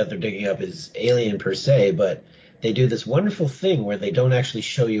they're digging up is alien per se, but they do this wonderful thing where they don't actually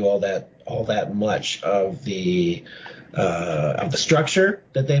show you all that much of the structure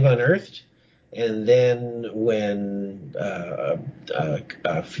that they've unearthed. And then when a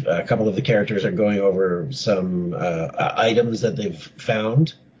couple of the characters are going over some items that they've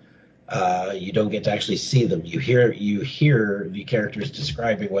found, you don't get to actually see them. You hear the characters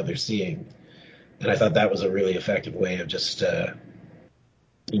describing what they're seeing, and I thought that was a really effective way of just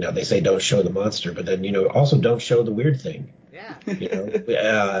they say don't show the monster, but then also don't show the weird thing. Yeah.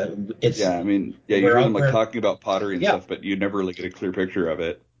 It's you hear them talking about pottery and stuff, but you never really get a clear picture of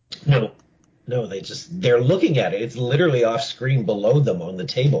it. No, they're looking at it. It's literally off screen below them on the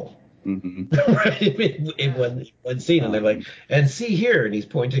table. Mm-hmm. Right? in one scene, and they're like, and see here, and he's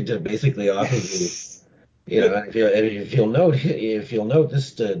pointing to basically off of the, if you'll note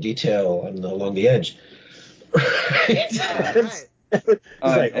this detail along the edge. Right? Right. It's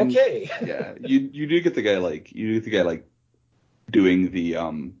like, okay. Yeah, you do get the guy doing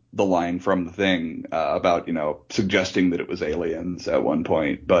the line from the thing about suggesting that it was aliens at one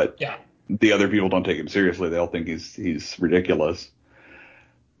point, but the other people don't take him seriously. They'll think he's ridiculous.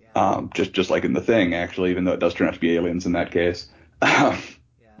 Just like in the thing, actually, even though it does turn out to be aliens in that case.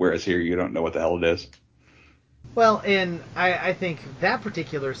 Whereas here, you don't know what the hell it is. Well, and I think that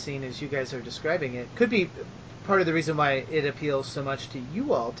particular scene, as you guys are describing it, could be part of the reason why it appeals so much to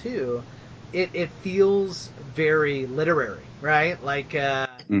you all too. It feels very literary, right? Like it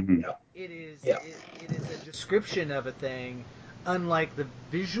is a description of a thing, unlike the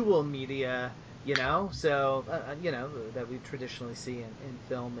visual media, so that we traditionally see in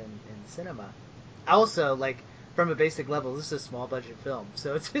film and cinema. Also, like, from a basic level, this is a small budget film,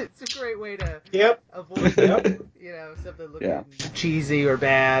 so it's a great way to avoid something looking cheesy or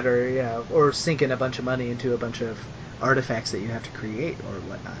bad, or or sinking a bunch of money into a bunch of artifacts that you have to create or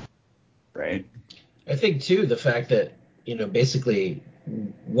whatnot. Right. I think too the fact that basically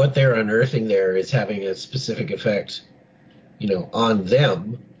what they're unearthing there is having a specific effect, on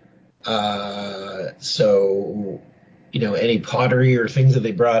them. So any pottery or things that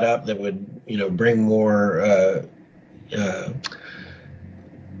they brought up that would bring more. I've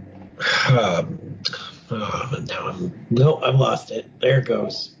lost it. There it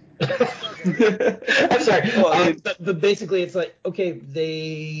goes. I'm sorry. But basically, it's like, okay,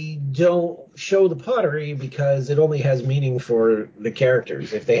 they don't show the pottery because it only has meaning for the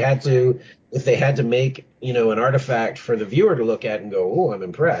characters. If they had to make an artifact for the viewer to look at and go, "Oh, I'm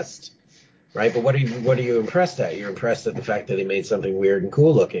impressed," right? But what are you impressed at? You're impressed at the fact that they made something weird and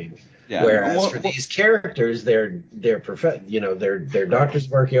cool looking. Yeah, whereas for these characters, they're doctors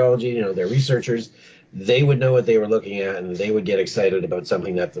of archaeology, they're researchers. They would know what they were looking at, and they would get excited about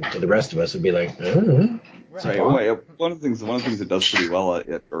something that the rest of us would be like, oh. Right. One of the things it does pretty well,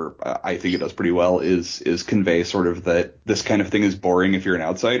 or I think it does pretty well, is convey sort of that this kind of thing is boring if you're an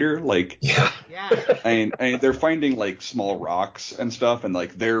outsider. Like, I mean, they're finding like small rocks and stuff, and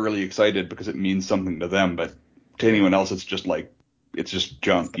like they're really excited because it means something to them, but to anyone else, it's just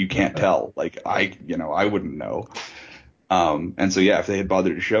junk. You can't tell. Like I wouldn't know. And so if they had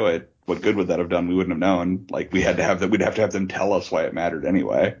bothered to show it, what good would that have done? We wouldn't have known. Like we'd have to have them tell us why it mattered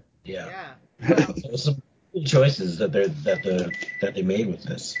anyway. Yeah. So some good choices that they made with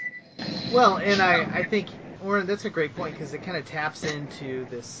this. Well, and I think, Warren, that's a great point because it kind of taps into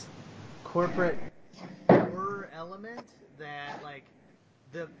this corporate horror element that like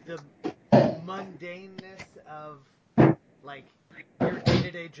the mundaneness of like your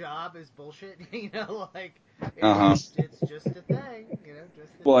day-to-day job is bullshit, like it's just a thing,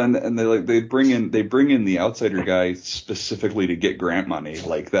 and they bring in the outsider guy specifically to get grant money.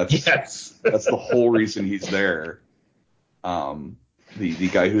 Like that's the whole reason he's there. The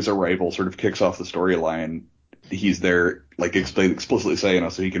guy who's a rival sort of kicks off the storyline. He's there, like explicitly saying,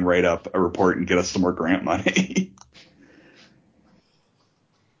 so he can write up a report and get us some more grant money.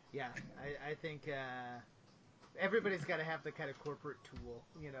 Yeah, I think everybody's got to have the kind of corporate tool,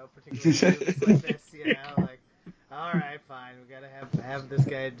 particularly in movies like this, like, all right, fine, we got to have this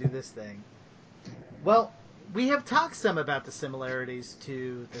guy do this thing. Well, we have talked some about the similarities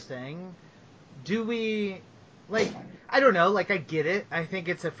to The Thing. Do we, like, I don't know, like, I get it. I think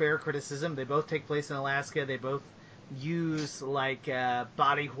it's a fair criticism. They both take place in Alaska. They both use, like,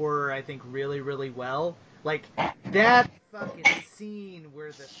 body horror, I think, really, really well. Like, that fucking scene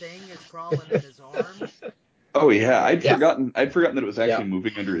where the Thing is crawling in his arm. Oh yeah, I'd forgotten that it was actually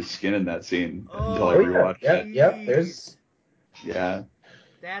moving under his skin in that scene until I rewatched it. Yeah.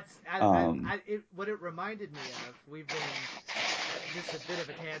 That's what it reminded me of. We've been just a bit of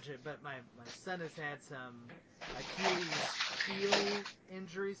a tangent, but my son has had some Achilles heel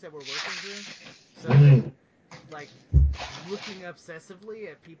injuries that we're working through. So I've been like looking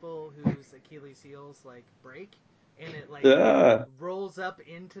obsessively at people whose Achilles heels like break. And it like rolls up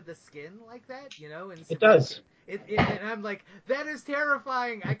into the skin like that, and it does. And I'm like, that is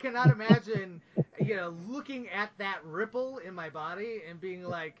terrifying. I cannot imagine, looking at that ripple in my body and being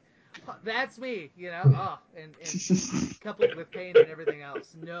like, that's me, and coupled with pain and everything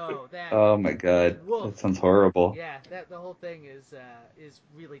else. No, that. Oh my god, that sounds horrible. Yeah, the whole thing is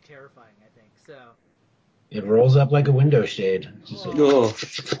really terrifying. I think so. It rolls up like a window shade. Yeah.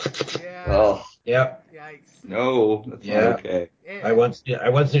 Oh. Yep. Yikes. No, that's not okay. I once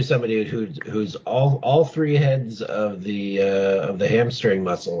knew somebody who's all three heads of the hamstring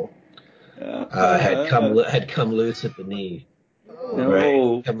muscle had come loose at the knee. No.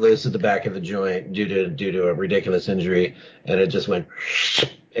 Right? Come loose at the back of the joint due to a ridiculous injury, and it just went.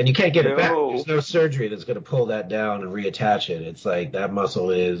 And you can't get it back. There's no surgery that's going to pull that down and reattach it. It's like that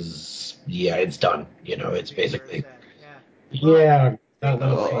muscle is, it's done. It's basically. Yeah.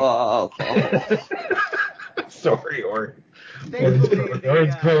 Sorry, Orton.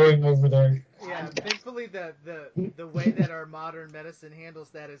 Orton's growing over there. Yeah, thankfully the way that our modern medicine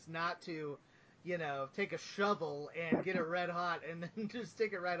handles that is not to, take a shovel and get it red hot and then just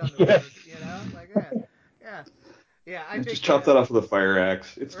stick it right on the wound. Like yeah. I think just chop that off with a fire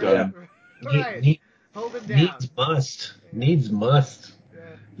axe. It's done. Right. Hold him down. Needs must. Yeah.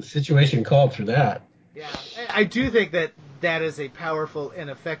 The situation called for that. Yeah, I do think that is a powerful and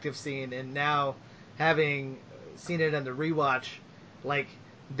effective scene, and now having seen it on the rewatch, like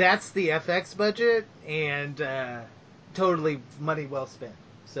that's the FX budget and totally money well spent.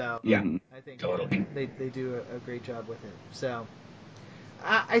 So yeah, I think Totally. they do a great job with it. So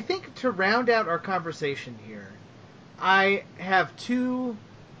I think to round out our conversation here, I have two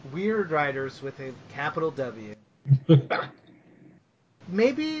weird writers with a capital W.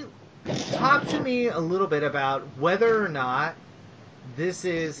 Maybe talk to me a little bit about whether or not this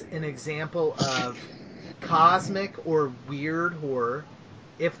is an example of cosmic or weird horror.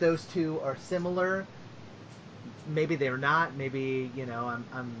 If those two are similar, maybe they're not. Maybe I'm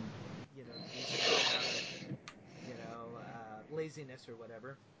using it out of laziness or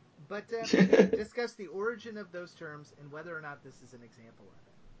whatever. But maybe discuss the origin of those terms and whether or not this is an example of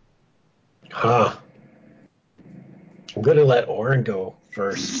it. Huh. I'm going to let Oren go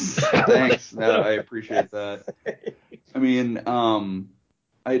first. Thanks. No, I appreciate that. I mean,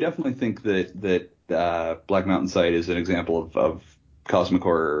 I definitely think that Black Mountain Site is an example of cosmic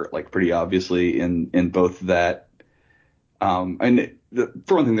horror, like pretty obviously in both that. And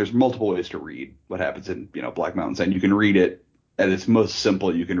for one thing, there's multiple ways to read what happens in Black Mountain Site. You can read it at its most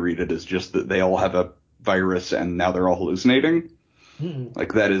simple. You can read it as just that they all have a virus and now they're all hallucinating.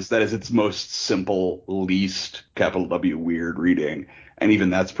 Like that is its most simple, least capital W weird reading, and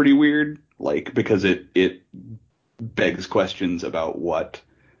even that's pretty weird. Like because it begs questions about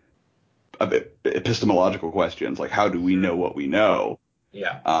epistemological questions, like how do we know what we know?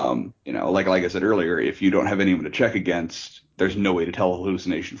 Yeah. Like I said earlier, if you don't have anyone to check against, there's no way to tell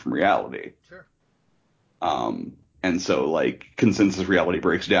hallucination from reality. Sure. And so like consensus reality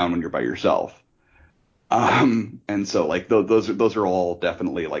breaks down when you're by yourself. And so like those are all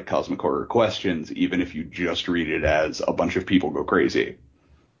definitely like cosmic horror questions, even if you just read it as a bunch of people go crazy.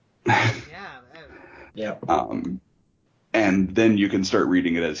 Yeah. And then you can start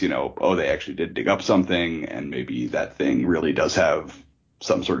reading it as, they actually did dig up something, and maybe that thing really does have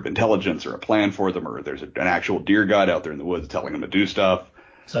some sort of intelligence or a plan for them, or there's an actual deer god out there in the woods telling them to do stuff.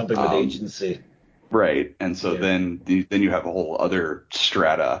 Something with agency. Right. And so then you have a whole other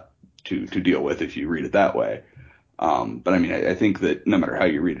strata to deal with if you read it that way. But I mean, I think that no matter how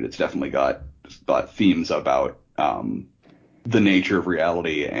you read it, it's definitely got themes about the nature of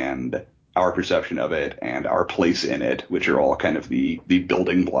reality and our perception of it and our place in it, which are all kind of the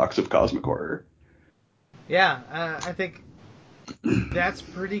building blocks of cosmic horror. Yeah, I think that's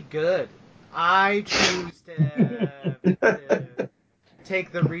pretty good. I choose to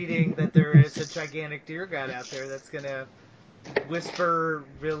take the reading that there is a gigantic deer god out there that's going to whisper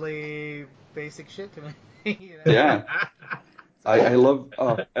really basic shit to me. Yeah. I love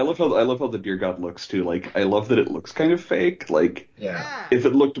how the deer god looks too. Like I love that it looks kind of fake. Like if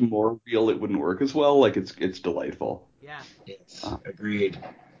it looked more real, it wouldn't work as well. Like it's delightful. Yeah. Yes. Agreed.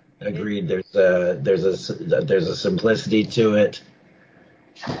 There's a simplicity to it.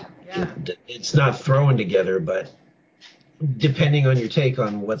 Yeah. It's not thrown together, but depending on your take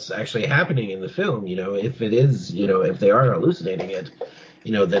on what's actually happening in the film, if it is, if they are hallucinating it,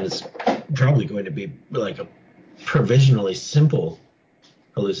 then it's probably going to be like a provisionally simple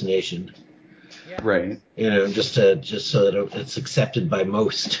hallucination. Yeah. Right. Just so that it's accepted by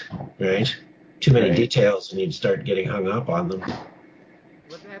most, right? Too many details and you'd start getting hung up on them.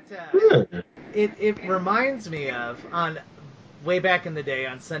 Well, it reminds me of on way back in the day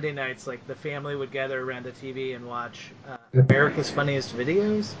on Sunday nights, like the family would gather around the TV and watch America's Funniest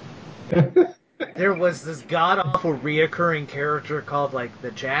Videos. There was this god awful reoccurring character called like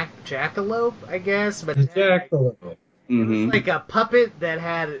the Jackalope, I guess, but it was like a puppet that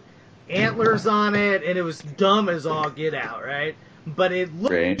had antlers on it, and it was dumb as all get out, right? But it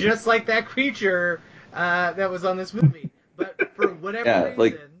looked just like that creature that was on this movie. But for whatever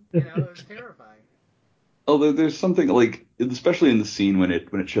reason, it was terrifying. Although there's something like, especially in the scene when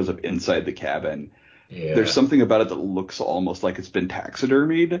it shows up inside the cabin, there's something about it that looks almost like it's been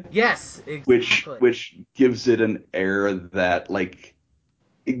taxidermied. Yes, exactly. Which gives it an air that like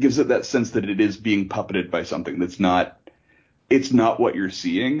it gives it that sense that it is being puppeted by something that's not. It's not what you're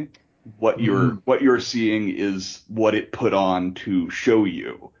seeing. What you're seeing is what it put on to show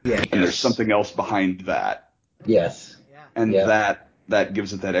you. Yes. And there's something else behind that. Yes. And that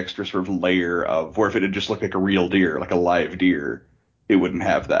gives it that extra sort of layer of where if it had just looked like a real deer, like a live deer, it wouldn't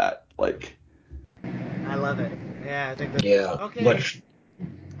have that. Like, I love it. Yeah, I think that's okay. Go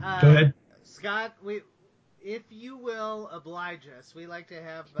ahead, Scott. If you will oblige us, we like to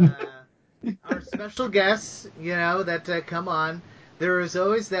have our special guests, that come on. There is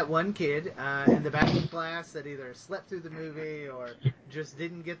always that one kid in the back of the class that either slept through the movie or just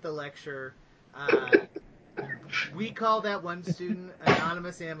didn't get the lecture. We call that one student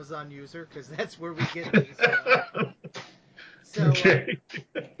anonymous Amazon user because that's where we get these from. So,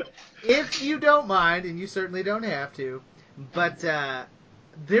 if you don't mind, and you certainly don't have to, but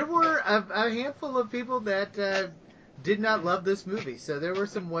there were a handful of people that did not love this movie, so there were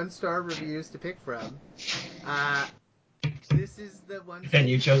some 1-star reviews to pick from. This is the one. And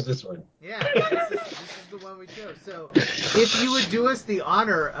you chose this one. Yeah, this is the one we chose. So, if you would do us the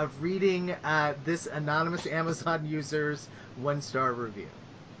honor of reading this anonymous Amazon user's 1-star review.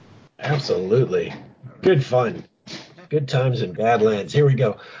 Absolutely. Good fun. Good times in Badlands. Here we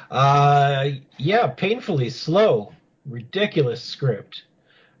go. Yeah, painfully slow, ridiculous script.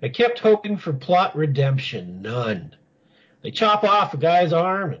 I kept hoping for plot redemption. None. They chop off a guy's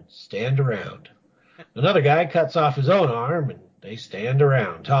arm and stand around. Another guy cuts off his own arm and they stand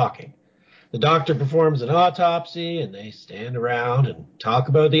around talking. The doctor performs an autopsy and they stand around and talk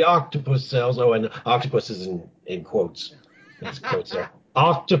about the octopus cells. Oh, and octopus is in quotes. That's quotes there.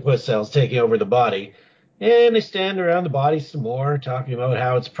 Octopus cells taking over the body. And they stand around the body some more, talking about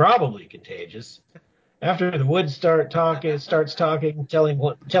how it's probably contagious. After the wood starts talking, telling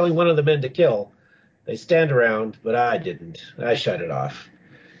one of the men to kill, they stand around, but I didn't. I shut it off.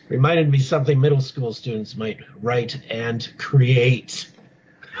 Reminded me something middle school students might write and create.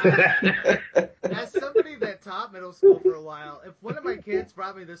 As somebody that taught middle school for a while, if one of my kids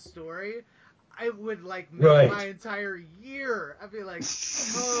brought me this story, I would like make my entire year. I'd be like,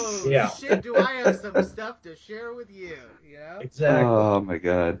 oh shit, do I have some stuff to share with you? You know? Exactly. Oh my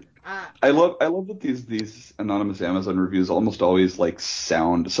god. I love that these anonymous Amazon reviews almost always like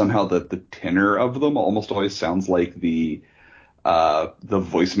sound somehow that the tenor of them almost always sounds like the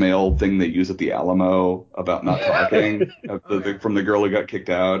voicemail thing they use at the Alamo about not talking from the girl who got kicked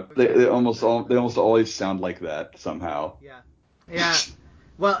out. They almost always sound like that somehow. Yeah.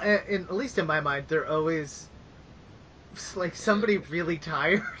 Well, at least in my mind, they're always like somebody really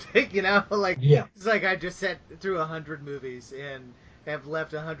tired, you know? Like, it's like I just sat through 100 movies and have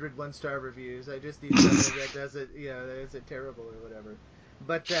left 100 1-star reviews. I just need something that doesn't, that isn't terrible or whatever.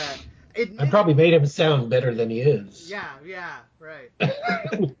 But I probably made him sound better than he is. Yeah, right.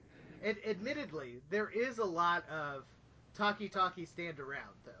 Admittedly, there is a lot of talky stand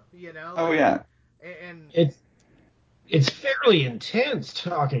around, though. You know? Oh yeah. And it's fairly intense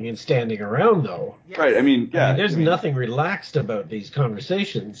talking and standing around, though. Yes. Right. I mean, there's nothing relaxed about these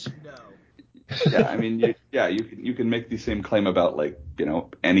conversations. No. Yeah, I mean, you can make the same claim about like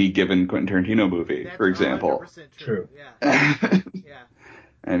any given Quentin Tarantino movie, for example. 100% true. Yeah.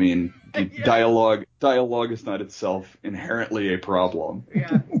 I mean, dialogue is not itself inherently a problem.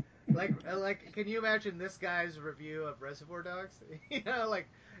 Yeah. Like, can you imagine this guy's review of Reservoir Dogs? Like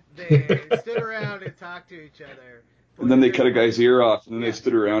they stood around and talked to each other. And then they cut a guy's ear off, and then they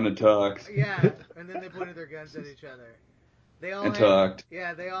stood around and talked. Yeah, and then they pointed their guns at each other. They all talked.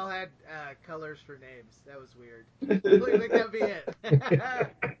 Yeah, they all had colors for names. That was weird. I think that'd be it.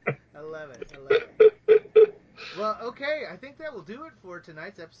 I love it. Well, okay, I think that will do it for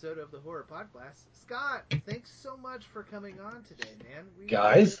tonight's episode of the Horror Podcast. Scott, thanks so much for coming on today, man.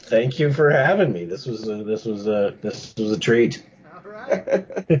 Guys, thank you for having me. This was a treat. All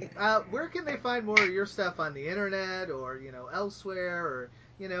right. Where can they find more of your stuff on the internet, or elsewhere, or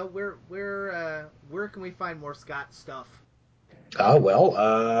where can we find more Scott stuff?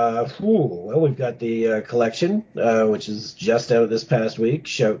 Well, we've got the collection, which is just out this past week,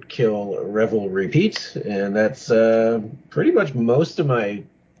 Shout, Kill, Revel, Repeat, and that's pretty much most of my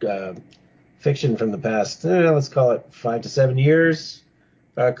fiction from the past, let's call it 5 to 7 years,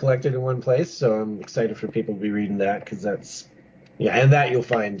 collected in one place, so I'm excited for people to be reading that, because that's, and that you'll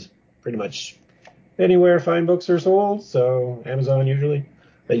find pretty much anywhere fine books are sold, so Amazon usually.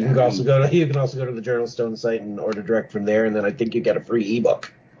 But you can also go to the Journal Stone site and order direct from there, and then I think you get a free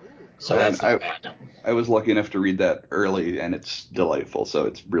ebook. So that's not bad. I was lucky enough to read that early, and it's delightful. So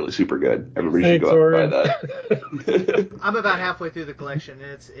it's really super good. Everybody should go out and buy that. I'm about halfway through the collection,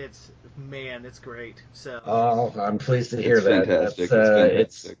 and it's great. So. Oh, I'm pleased to hear that. Fantastic. It's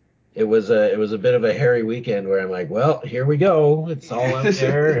fantastic. It was a bit of a hairy weekend where I'm like, well, here we go. It's all out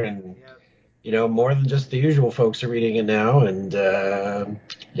there, and more than just the usual folks are reading it now, and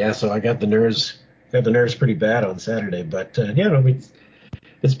so I got the nerves pretty bad on Saturday, but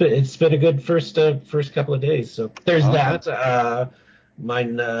it's been a good first couple of days. So there's that. My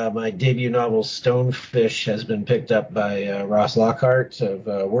debut novel Stonefish has been picked up by Ross Lockhart of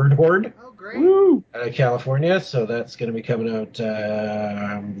Word Horde. Oh, great! Out of California, so that's going to be coming out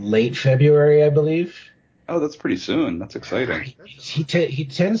late February, I believe. Oh, that's pretty soon. That's exciting. He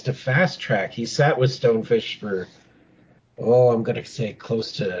tends to fast track. He sat with Stonefish for, I'm going to say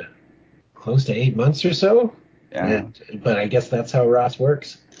close to 8 months or so. Yeah. But I guess that's how Ross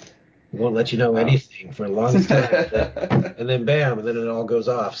works. won't let you know anything for the longest time, and then bam, and then it all goes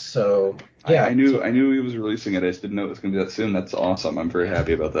off. So yeah, I knew he was releasing it. I just didn't know it was going to be that soon. That's awesome. I'm very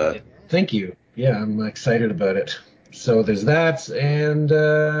happy about that. Thank you. Yeah, I'm excited about it. So there's that, and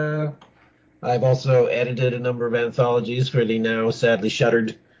I've also edited a number of anthologies for the now sadly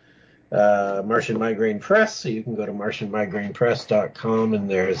shuttered Martian Migraine Press. So you can go to martianmigrainepress.com, and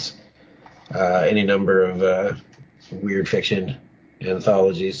there's any number of weird fiction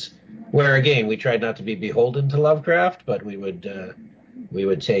anthologies where, again, we tried not to be beholden to Lovecraft, but we would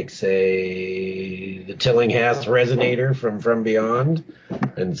take, say, the Tillinghast Resonator from Beyond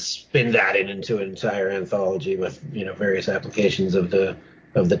and spin that into an entire anthology with various applications of the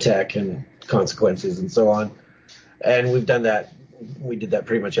tech and consequences and so on. And we've done that. We did that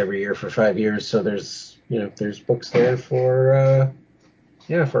pretty much every year for 5 years. So there's books there for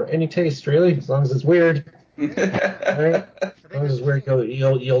any taste, really, as long as it's weird. Right? As long as it's weird,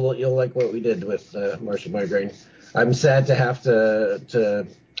 you'll like what we did with Martian Migraine. I'm sad to have to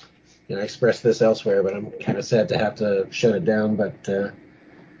express this elsewhere, but I'm kind of sad to have to shut it down. But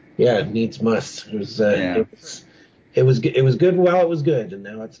needs must. It was good while it was good, and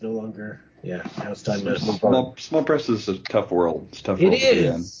now it's no longer. Yeah, now it's time to move on. Small press is a tough world. It's a tough It world is. to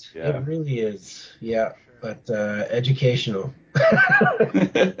be in. Yeah. It really is. Yeah, but educational.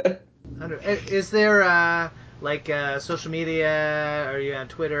 Is there social media? Are you on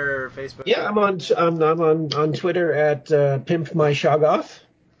Twitter or Facebook? Yeah, I'm on Twitter at Pimp My Shoggoth.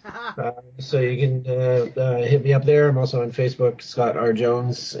 So you can hit me up there. I'm also on Facebook, Scott R.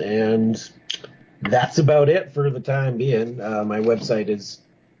 Jones, and that's about it for the time being. My website is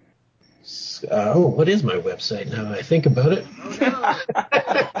what is my website now that I think about it?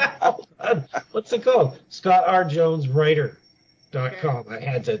 Oh, no. What's it called? ScottRJonesWriter.com.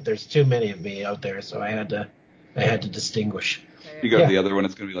 Okay. There's too many of me out there, so I had to distinguish. You go to the other one,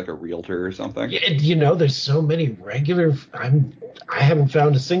 it's going to be like a realtor or something. Yeah, there's so many regular. I haven't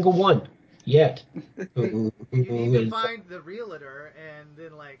found a single one yet. You need to find the realtor and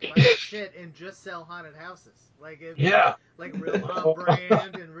then buy shit and just sell haunted houses. Real on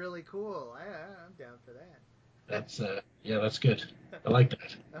brand and really cool. I'm down for that. That's good. I like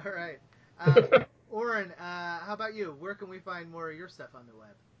that. All right, Oren, how about you? Where can we find more of your stuff on the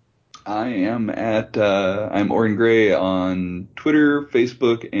web? I am I'm Oren Gray on Twitter,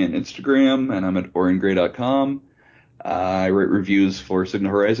 Facebook, and Instagram, and I'm at orengray.com. I write reviews for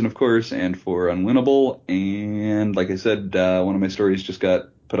Signal Horizon, of course, and for Unwinnable. And like I said, one of my stories just got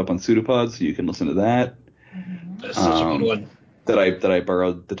put up on Pseudopod, so you can listen to that. That's such a good one. That I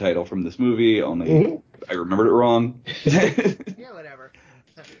borrowed the title from this movie, only I remembered it wrong. Yeah, whatever.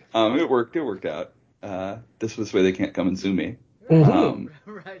 It worked out. This way they can't come and sue me.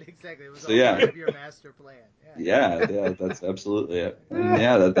 Right, exactly. It was all part of your master plan. Yeah, that's absolutely it.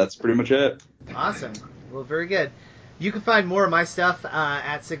 And that's pretty much it. Awesome. Well, very good. You can find more of my stuff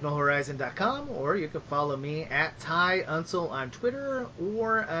at signalhorizon.com, or you can follow me at Ty Unsel on Twitter,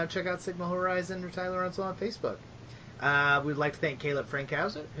 or check out Signal Horizon or Tyler Unsel on Facebook. We'd like to thank Caleb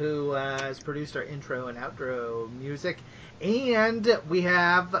Frankhauser, who has produced our intro and outro music. And we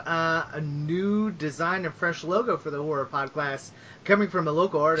have a new design and fresh logo for the Horror Podcast coming from a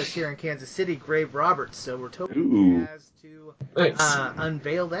local artist here in Kansas City, Grave Roberts. So we're totally has to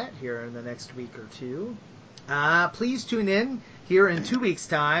unveil that here in the next week or two. Please tune in here in 2 weeks'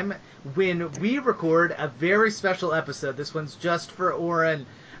 time when we record a very special episode. This one's just for Oren.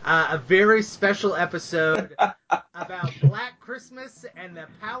 A very special episode about Black Christmas and the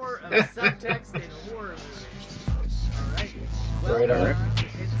power of subtext in horror movies. All right. Well, right on.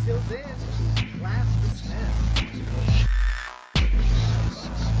 Until then, laugh the smell.